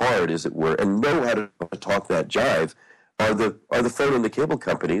market card, as it were, and know how to talk that jive, are the phone and the cable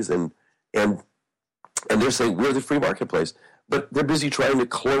companies, and they're saying we're the free marketplace, but they're busy trying to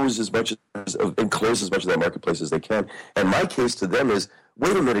close as much of that marketplace as they can. And my case to them is,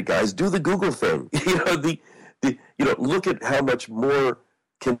 wait a minute, guys, do the Google thing. Look at how much more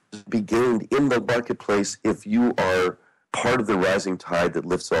can be gained in the marketplace if you are part of the rising tide that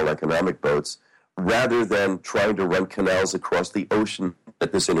lifts all economic boats, rather than trying to run canals across the ocean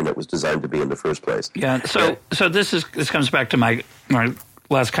that this internet was designed to be in the first place. Yeah. So this comes back to my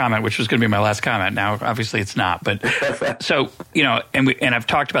last comment, which was going to be my last comment. Now, obviously, it's not. But so and I've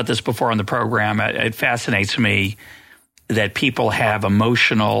talked about this before on the program. It fascinates me that people have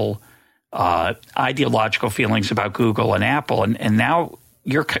emotional, ideological feelings about Google and Apple, and now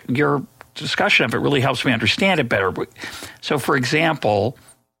your discussion of it really helps me understand it better. So, for example,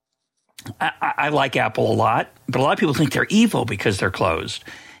 I like Apple a lot, but a lot of people think they're evil because they're closed.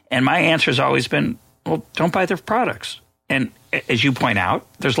 And my answer has always been, well, don't buy their products. And as you point out,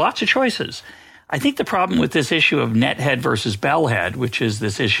 there's lots of choices. I think the problem with this issue of nethead versus bellhead, which is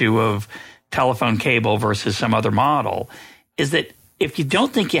this issue of telephone cable versus some other model, is that if you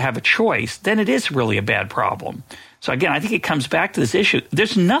don't think you have a choice, then it is really a bad problem. So again, I think it comes back to this issue.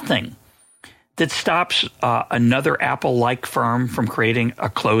 There's nothing that stops another Apple-like firm from creating a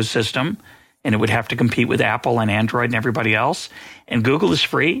closed system, and it would have to compete with Apple and Android and everybody else. And Google is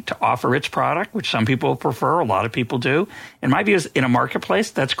free to offer its product, which some people prefer, a lot of people do. And my view is, in a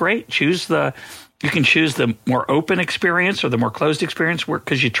marketplace, that's great. You can choose the more open experience or the more closed experience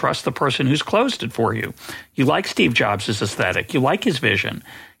because you trust the person who's closed it for you. You like Steve Jobs' aesthetic. You like his vision.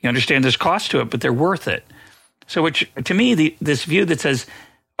 You understand there's cost to it, but they're worth it. So which, to me, this view that says,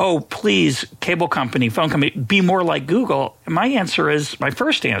 oh, please, cable company, phone company, be more like Google, my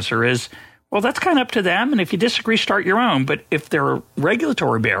first answer is, well, that's kind of up to them. And if you disagree, start your own. But if there are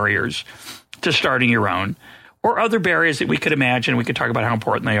regulatory barriers to starting your own, or other barriers that we could imagine, we could talk about how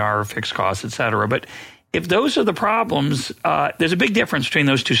important they are, fixed costs, et cetera. But if those are the problems, there's a big difference between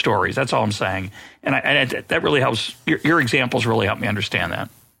those two stories. That's all I'm saying. And that really helps. Your examples really help me understand that.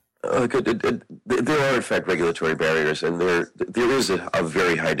 There are, in fact, regulatory barriers, and there is a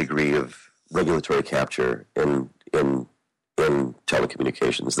very high degree of regulatory capture in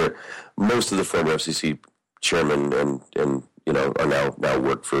telecommunications. Most of the former FCC chairmen and are now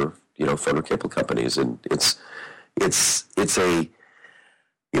work for federal cable companies, and it's a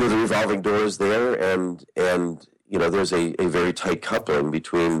the revolving door is there, and there's a very tight coupling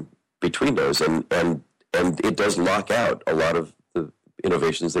between those, and it does lock out a lot of the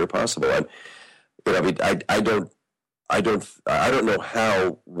innovations that are possible. And I don't know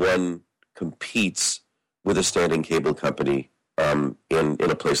how one competes with a standing cable company in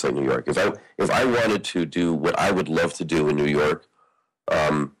a place like New York. If I wanted to do what I would love to do in New York,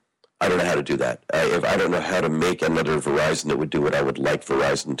 I don't know how to do that. I don't know how to make another Verizon that would do what I would like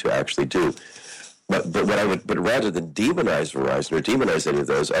Verizon to actually do. But rather than demonize Verizon or demonize any of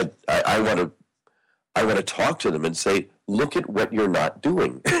those, I want to talk to them and say, look at what you're not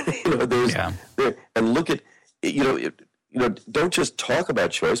doing. And look at don't just talk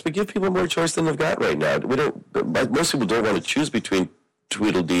about choice, but give people more choice than they've got right now. Most people don't want to choose between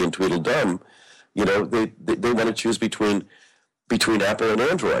Tweedledee and Tweedledum. They want to choose between Apple and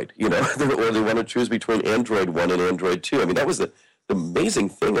Android, or they want to choose between Android 1 and Android 2. I mean, that was the amazing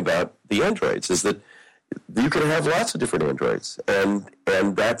thing about the Androids, is that you can have lots of different Androids, and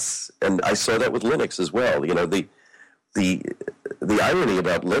I saw that with Linux as well. The irony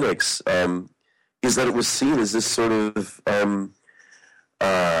about Linux is that it was seen as this sort of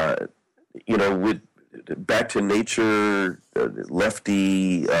with back to nature,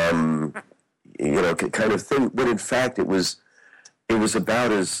 lefty kind of thing, but in fact it was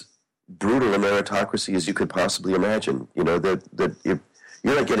about as brutal a meritocracy as you could possibly imagine. That if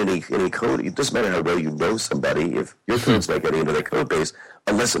you're not getting any code, it doesn't matter how well you know somebody, if your code's not getting into that code base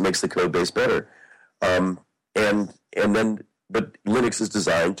unless it makes the code base better. But Linux is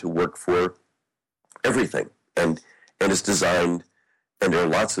designed to work for everything, and it's designed. And there are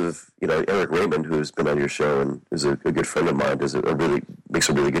lots of, Eric Raymond, who's been on your show and is a good friend of mine, makes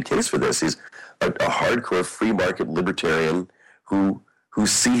a really good case for this. He's a hardcore free market libertarian who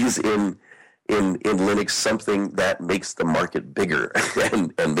sees in Linux something that makes the market bigger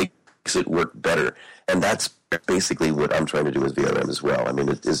and makes it work better. And that's basically what I'm trying to do with VRM as well. I mean,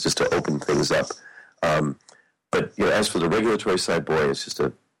 it's just to open things up. But as for the regulatory side, boy, it's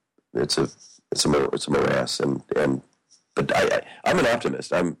a morass. But I'm an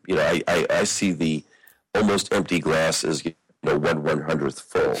optimist. I see the almost empty glass as 1/100th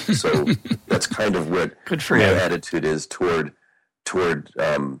full. So that's kind of what my attitude is toward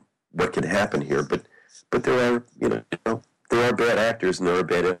what can happen here. But there are there are bad actors and there are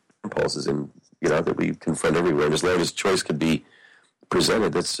bad impulses, and that we confront everywhere. And as long as choice can be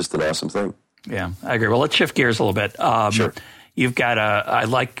presented, that's just an awesome thing. Yeah, I agree. Well, let's shift gears a little bit. Sure. You've got I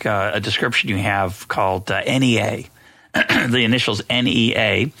like a description you have called NEA. The initials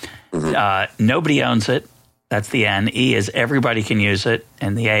NEA. Mm-hmm. Nobody owns it. That's the N. E is everybody can use it,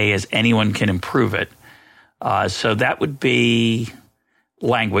 and the A is anyone can improve it. So that would be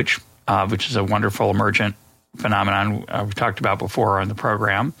language, which is a wonderful emergent phenomenon we've talked about before on the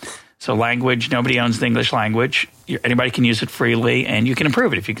program. So language, nobody owns the English language. Anybody can use it freely, and you can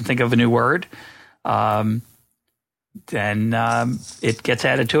improve it. If you can think of a new word, then it gets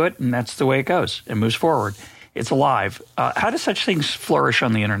added to it, and that's the way it goes. It moves forward. It's alive. How do such things flourish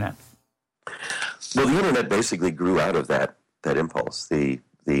on the internet? Well, the internet basically grew out of that impulse. And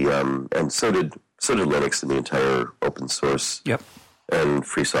so did Linux and the entire open source and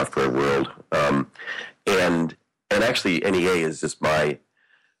free software world. And actually, NEA is just my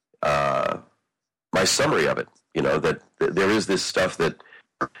summary of it. That there is this stuff that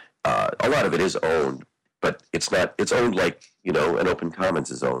a lot of it is owned, but it's not. It's owned like an Open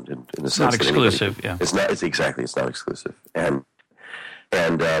Commons is owned in the sense not exclusive. It's not. It's exactly. It's not exclusive. And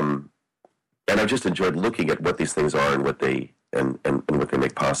I've just enjoyed looking at what these things are and what they and what they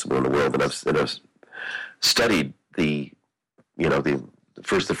make possible in the world. And I've studied the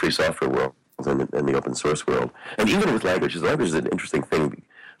free software world and the open source world, and even with languages. Language is an interesting thing.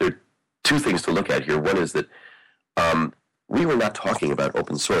 There are two things to look at here. One is that we were not talking about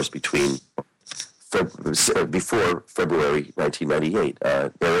open source before February 1998.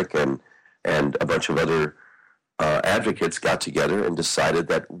 Eric and a bunch of other advocates got together and decided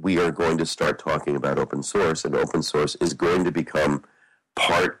that we are going to start talking about open source, and open source is going to become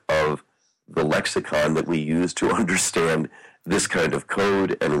part of the lexicon that we use to understand this kind of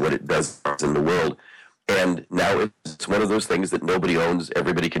code and what it does in the world. And now it's one of those things that nobody owns,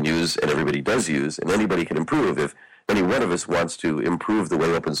 everybody can use, and everybody does use, and anybody can improve. If any one of us wants to improve the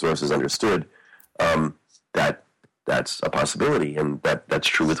way open source is understood, that that's a possibility, and that's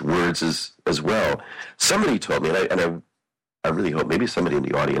true with words as well. Somebody told me, and I really hope maybe somebody in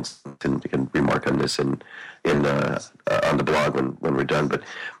the audience can remark on this on the blog when we're done. But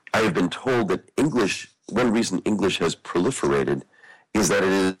I have been told that one reason English has proliferated is that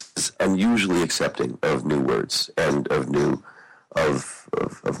it is unusually accepting of new words and of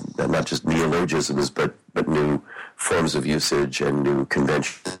not just neologisms, but new forms of usage and new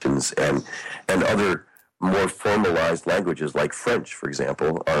conventions and other more formalized languages like French, for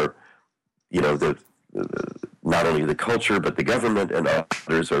example, are, not only the culture but the government and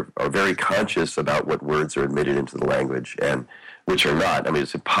others are very conscious about what words are admitted into the language and which are not. I mean,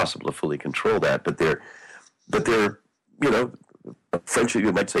 it's impossible to fully control that, but they're French,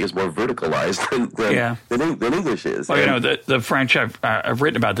 you might say, is more verticalized than English is. Well, the French, I've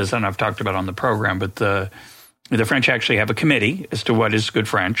written about this and I've talked about it on the program, but the French actually have a committee as to what is good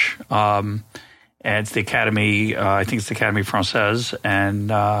French. And it's the Académie, I think it's the Académie Française, and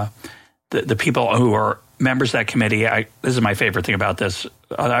the people who are members of that committee, this is my favorite thing about this.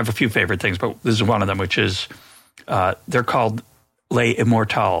 I have a few favorite things, but this is one of them, which is they're called Les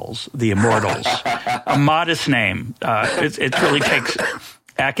Immortals, the Immortals. A modest name. It really takes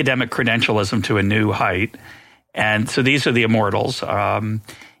academic credentialism to a new height. And so these are the Immortals.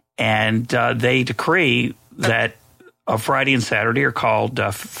 And they decree that Friday and Saturday are called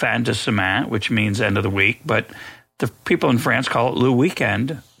fin de semaine, which means end of the week. But the people in France call it le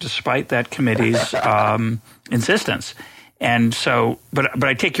weekend, despite that committee's insistence. And so, but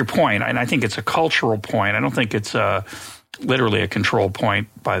I take your point, and I think it's a cultural point. I don't think it's literally a control point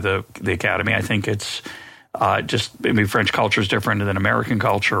by the Academy. I think it's French culture is different than American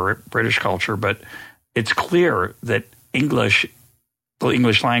culture or British culture, but it's clear that the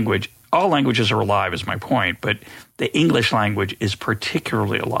English language, all languages are alive is my point, but the English language is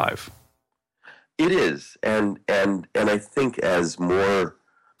particularly alive. It is, and I think as more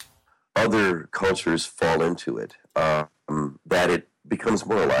other cultures fall into it, that it becomes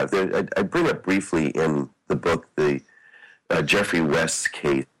more alive. I bring up briefly in the book the Geoffrey West's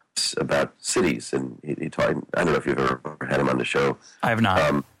case about cities, and he talked. I don't know if you've ever had him on the show. I have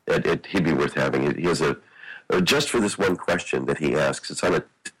not. He'd be worth having. He has just for this one question that he asks. It's on a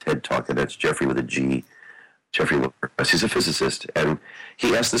TED Talk, and that's Geoffrey with a G. Geoffrey West. He's a physicist, and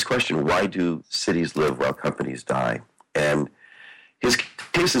he asked this question: why do cities live while companies die? And his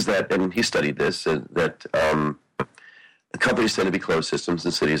case is that, and he studied this, that companies tend to be closed systems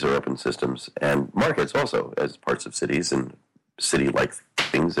and cities are open systems, and markets also as parts of cities and city-like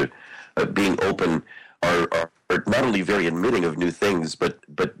things are being open are not only very admitting of new things, but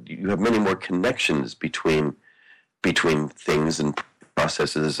you have many more connections between things and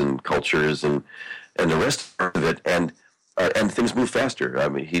processes and cultures and the rest of it, and things move faster. I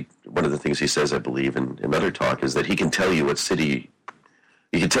mean, one of the things he says, I believe, in another talk, is that he can tell you what city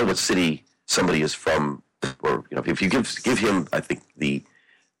somebody is from. Or if you give him, I think the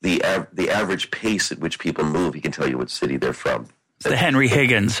average pace at which people move, he can tell you what city they're from. It's the Henry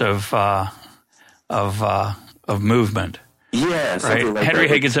Higgins of movement. Yeah, right. Like Henry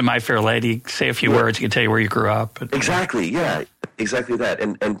that. Higgins and My Fair Lady. Say a few words, he can tell you where you grew up. Exactly. Yeah. Exactly that.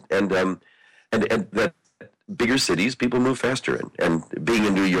 And that bigger cities, people move faster in. And being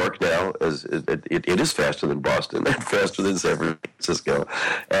in New York now, it is faster than Boston and faster than San Francisco,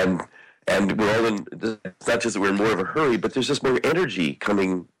 and we're all in. It's not just that we're in more of a hurry, but there's just more energy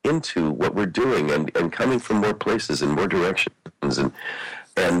coming into what we're doing, and coming from more places and more directions,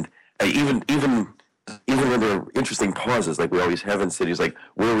 and even when there are interesting pauses, like we always have in cities, like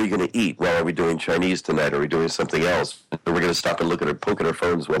where are we going to eat? Well, are we doing Chinese tonight? Are we doing something else? Or we're going to stop and poke at our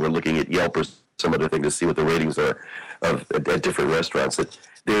phones while we're looking at Yelp or some other thing to see what the ratings are at different restaurants.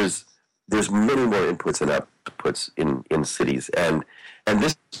 There's many more inputs and outputs in cities, and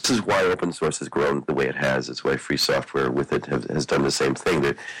this is why open source has grown the way it has. It's why free software with it has done the same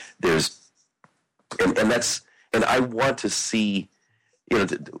thing. And I want to see,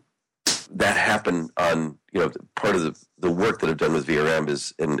 that happen on, part of the work that I've done with VRM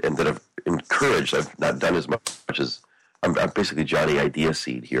is, and that I've encouraged. I've not done as much as I'm basically Johnny Idea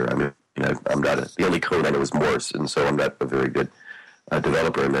Seed here. I mean, I'm not the only code I know is Morse, and so I'm not a very good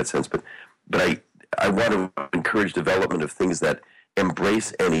developer in that sense. But I want to encourage development of things that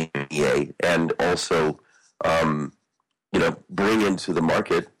embrace NEA and also, bring into the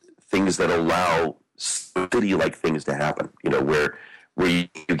market things that allow city-like things to happen. Where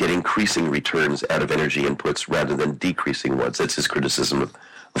you get increasing returns out of energy inputs rather than decreasing ones. That's his criticism of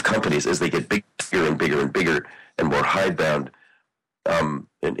companies as they get bigger and bigger and bigger and more hidebound. In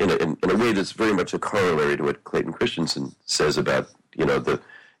a way that's very much a corollary to what Clayton Christensen says about the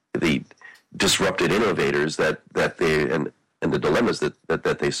disrupted innovators that they and the dilemmas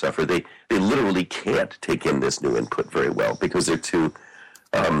that they suffer, they literally can't take in this new input very well because they're too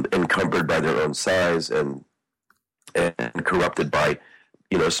encumbered by their own size and corrupted by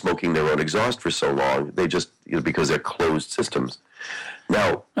smoking their own exhaust for so long. They just because they're closed systems.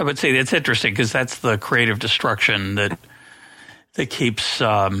 Now, I would say that's interesting because that's the creative destruction that keeps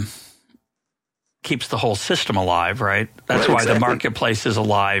the whole system alive, right? That's why exactly. The marketplace is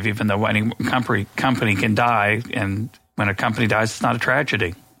alive, even though any company can die, and when a company dies, it's not a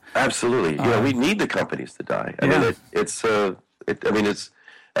tragedy. Absolutely, we need the companies to die. I mean,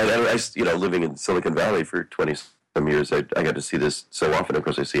 living in Silicon Valley for 20-some years, I got to see this so often. Of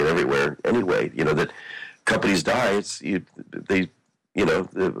course, I see it everywhere. Anyway, that companies die.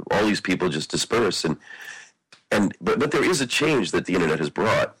 All these people just disperse, but there is a change that the internet has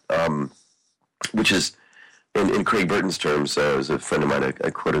brought, which is, in Craig Burton's terms, as a friend of mine, I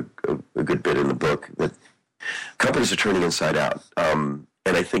quote a good bit in the book, that companies are turning inside out.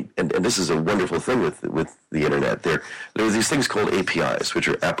 And I think, and this is a wonderful thing with the internet. There are these things called APIs, which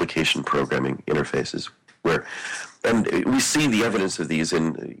are application programming interfaces, and we see the evidence of these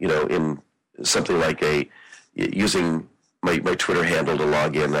in something like using my Twitter handle to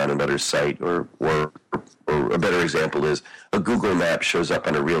log in on another site, or a better example is a Google map shows up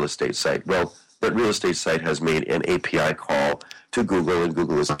on a real estate site. Well, that real estate site has made an API call to Google, and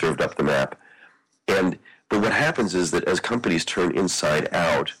Google has served up the map. But what happens is that as companies turn inside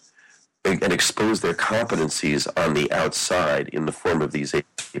out and expose their competencies on the outside in the form of these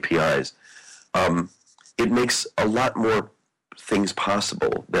APIs, it makes a lot more things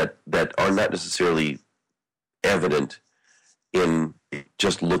possible that are not necessarily evident in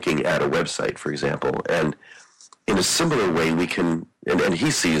just looking at a website, for example. And in a similar way, we can, and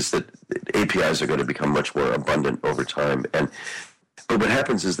he sees that APIs are going to become much more abundant over time. But what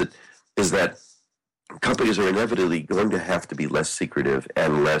happens is that companies are inevitably going to have to be less secretive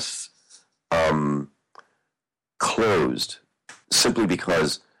and less closed, simply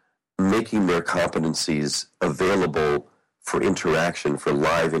because making their competencies available for interaction, for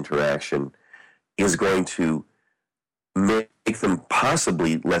live interaction, is going to make them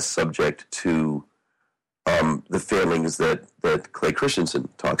possibly less subject to the failings that Clay Christensen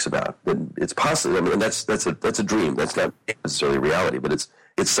talks about. It's possible. I mean, that's a dream. That's not necessarily reality, but it's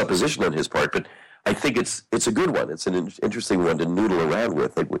supposition on his part. But I think it's a good one. It's an interesting one to noodle around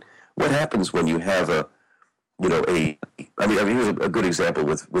with. Like, what happens when you have here's a good example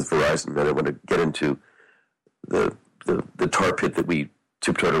with Verizon. I don't want to get into the tar pit that we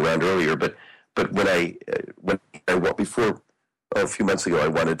tiptoed around earlier, but when I before a few months ago, I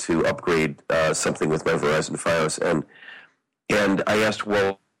wanted to upgrade something with my Verizon Fios, and I asked,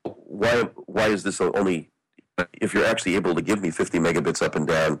 well, why is this only, if you're actually able to give me 50 megabits up and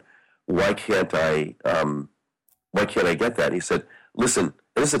down, why can't I get that? And he said, listen,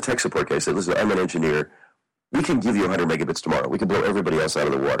 and this is a tech support guy. He said, listen, I'm an engineer. We can give you 100 megabits tomorrow. We can blow everybody else out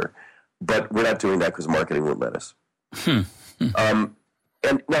of the water. But we're not doing that because marketing won't let us.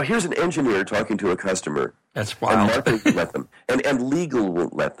 And now here's an engineer talking to a customer. That's wild. And marketing won't let them. And legal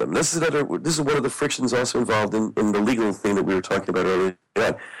won't let them. This is one of the frictions also involved in the legal thing that we were talking about earlier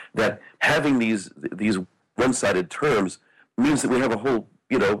on, that having these one-sided terms means that we have a whole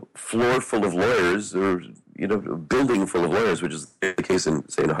floor full of lawyers, or a building full of lawyers, which is the case in,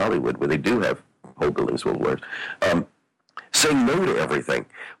 say, in Hollywood, where they do have whole buildings full of lawyers, saying no to everything.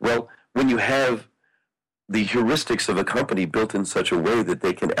 Well, when you have the heuristics of a company built in such a way that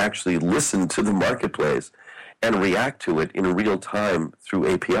they can actually listen to the marketplace and react to it in real time through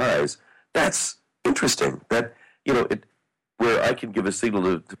APIs, that's interesting. That where I can give a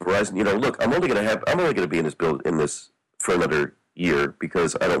signal to Verizon, look, I'm only going to be in this for another year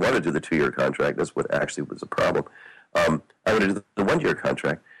because I don't want to do the 2-year contract. That's what actually was the problem. I want to do the 1-year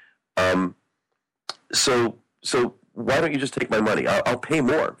contract. So why don't you just take my money? I'll pay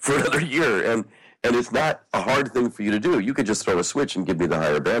more for another year, and it's not a hard thing for you to do. You could just throw a switch and give me the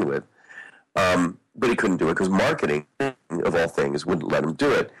higher bandwidth. But he couldn't do it because marketing, of all things, wouldn't let him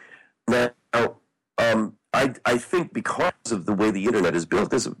do it. Now, I think because of the way the internet is built,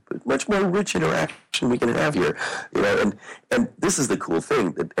 there's a much more rich interaction we can have here. And this is the cool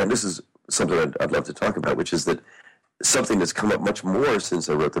thing, and this is something I'd love to talk about, which is that something that's come up much more since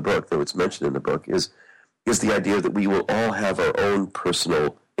I wrote the book, though it's mentioned in the book, is the idea that we will all have our own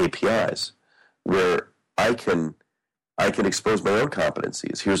personal APIs, where I can expose my own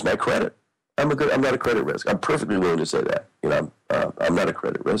competencies. Here's my credit. I'm not a credit risk. I'm perfectly willing to say that. I'm not a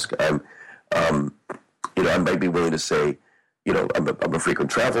credit risk. I might be willing to say, I'm a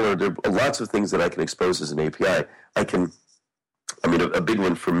frequent traveler. There are lots of things that I can expose as an API. I can I mean, a big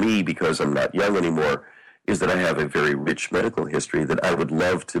one for me, because I'm not young anymore, is that I have a very rich medical history that I would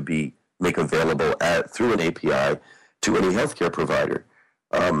love to make available through an API to any healthcare provider.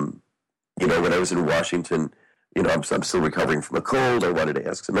 When I was in Washington, I'm still recovering from a cold. I wanted to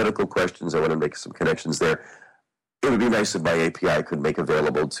ask some medical questions. I wanted to make some connections there. It would be nice if my API could make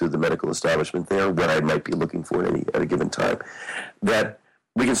available to the medical establishment there what I might be looking for at a given time. That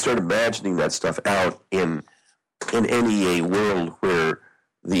we can start imagining that stuff out in any world where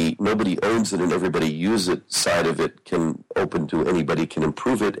the nobody owns it and everybody uses it side of it can open to anybody can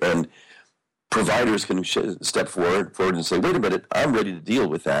improve it, and providers can step forward and say, wait a minute, I'm ready to deal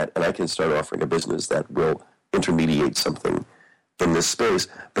with that, and I can start offering a business that will intermediate something in this space.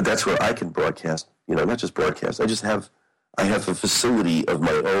 But that's where I can broadcast, not just broadcast. I have a facility of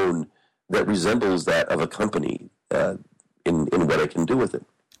my own that resembles that of a company in what I can do with it.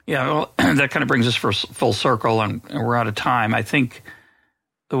 Yeah, well, that kind of brings us full circle, and we're out of time. I think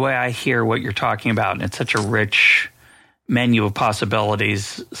the way I hear what you're talking about, and it's such a rich menu of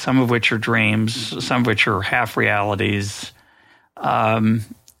possibilities, some of which are dreams, some of which are half realities. I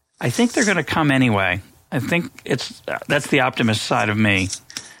think they're going to come anyway. I think that's the optimist side of me.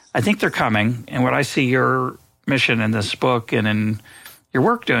 I think they're coming, and what I see your mission in this book and in your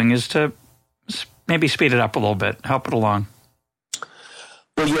work doing is to maybe speed it up a little bit, help it along.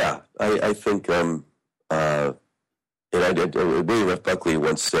 Well, yeah, I think William F. Buckley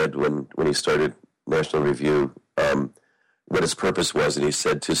once said when he started National Review what his purpose was, and he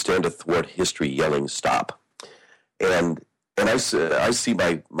said, to stand athwart history yelling stop. And I see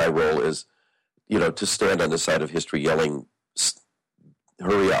my role as, to stand on the side of history yelling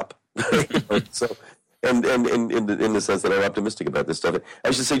hurry up. So, and in the sense that I'm optimistic about this stuff.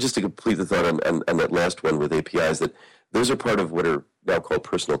 I should say, just to complete the thought on that last one with APIs, that those are part of what are now called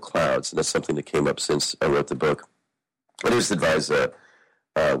personal clouds, and that's something that came up since I wrote the book. I just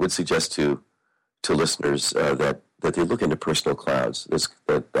would suggest to listeners that they look into personal clouds.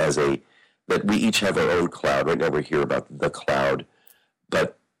 That we each have our own cloud. Right now we're here about the cloud,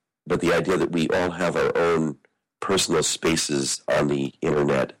 but the idea that we all have our own personal spaces on the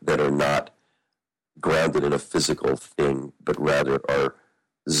internet that are not grounded in a physical thing, but rather are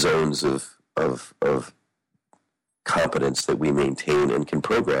zones of competence that we maintain and can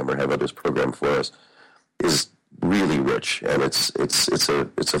program or have others program for us, is really rich, and it's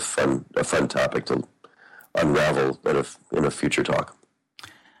a fun topic to unravel in a future talk.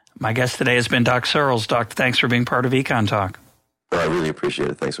 My guest today has been Doc Searls. Doc, thanks for being part of Econ Talk. I really appreciate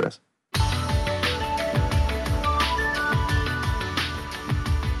it. Thanks, Wes.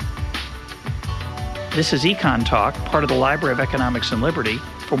 This is Econ Talk, part of the Library of Economics and Liberty.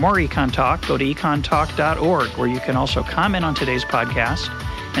 For more Econ Talk, go to econtalk.org, where you can also comment on today's podcast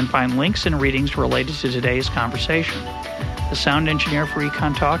and find links and readings related to today's conversation. The sound engineer for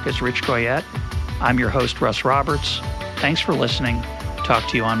Econ Talk is Rich Goyette. I'm your host, Russ Roberts. Thanks for listening. Talk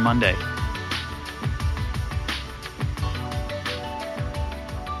to you on Monday.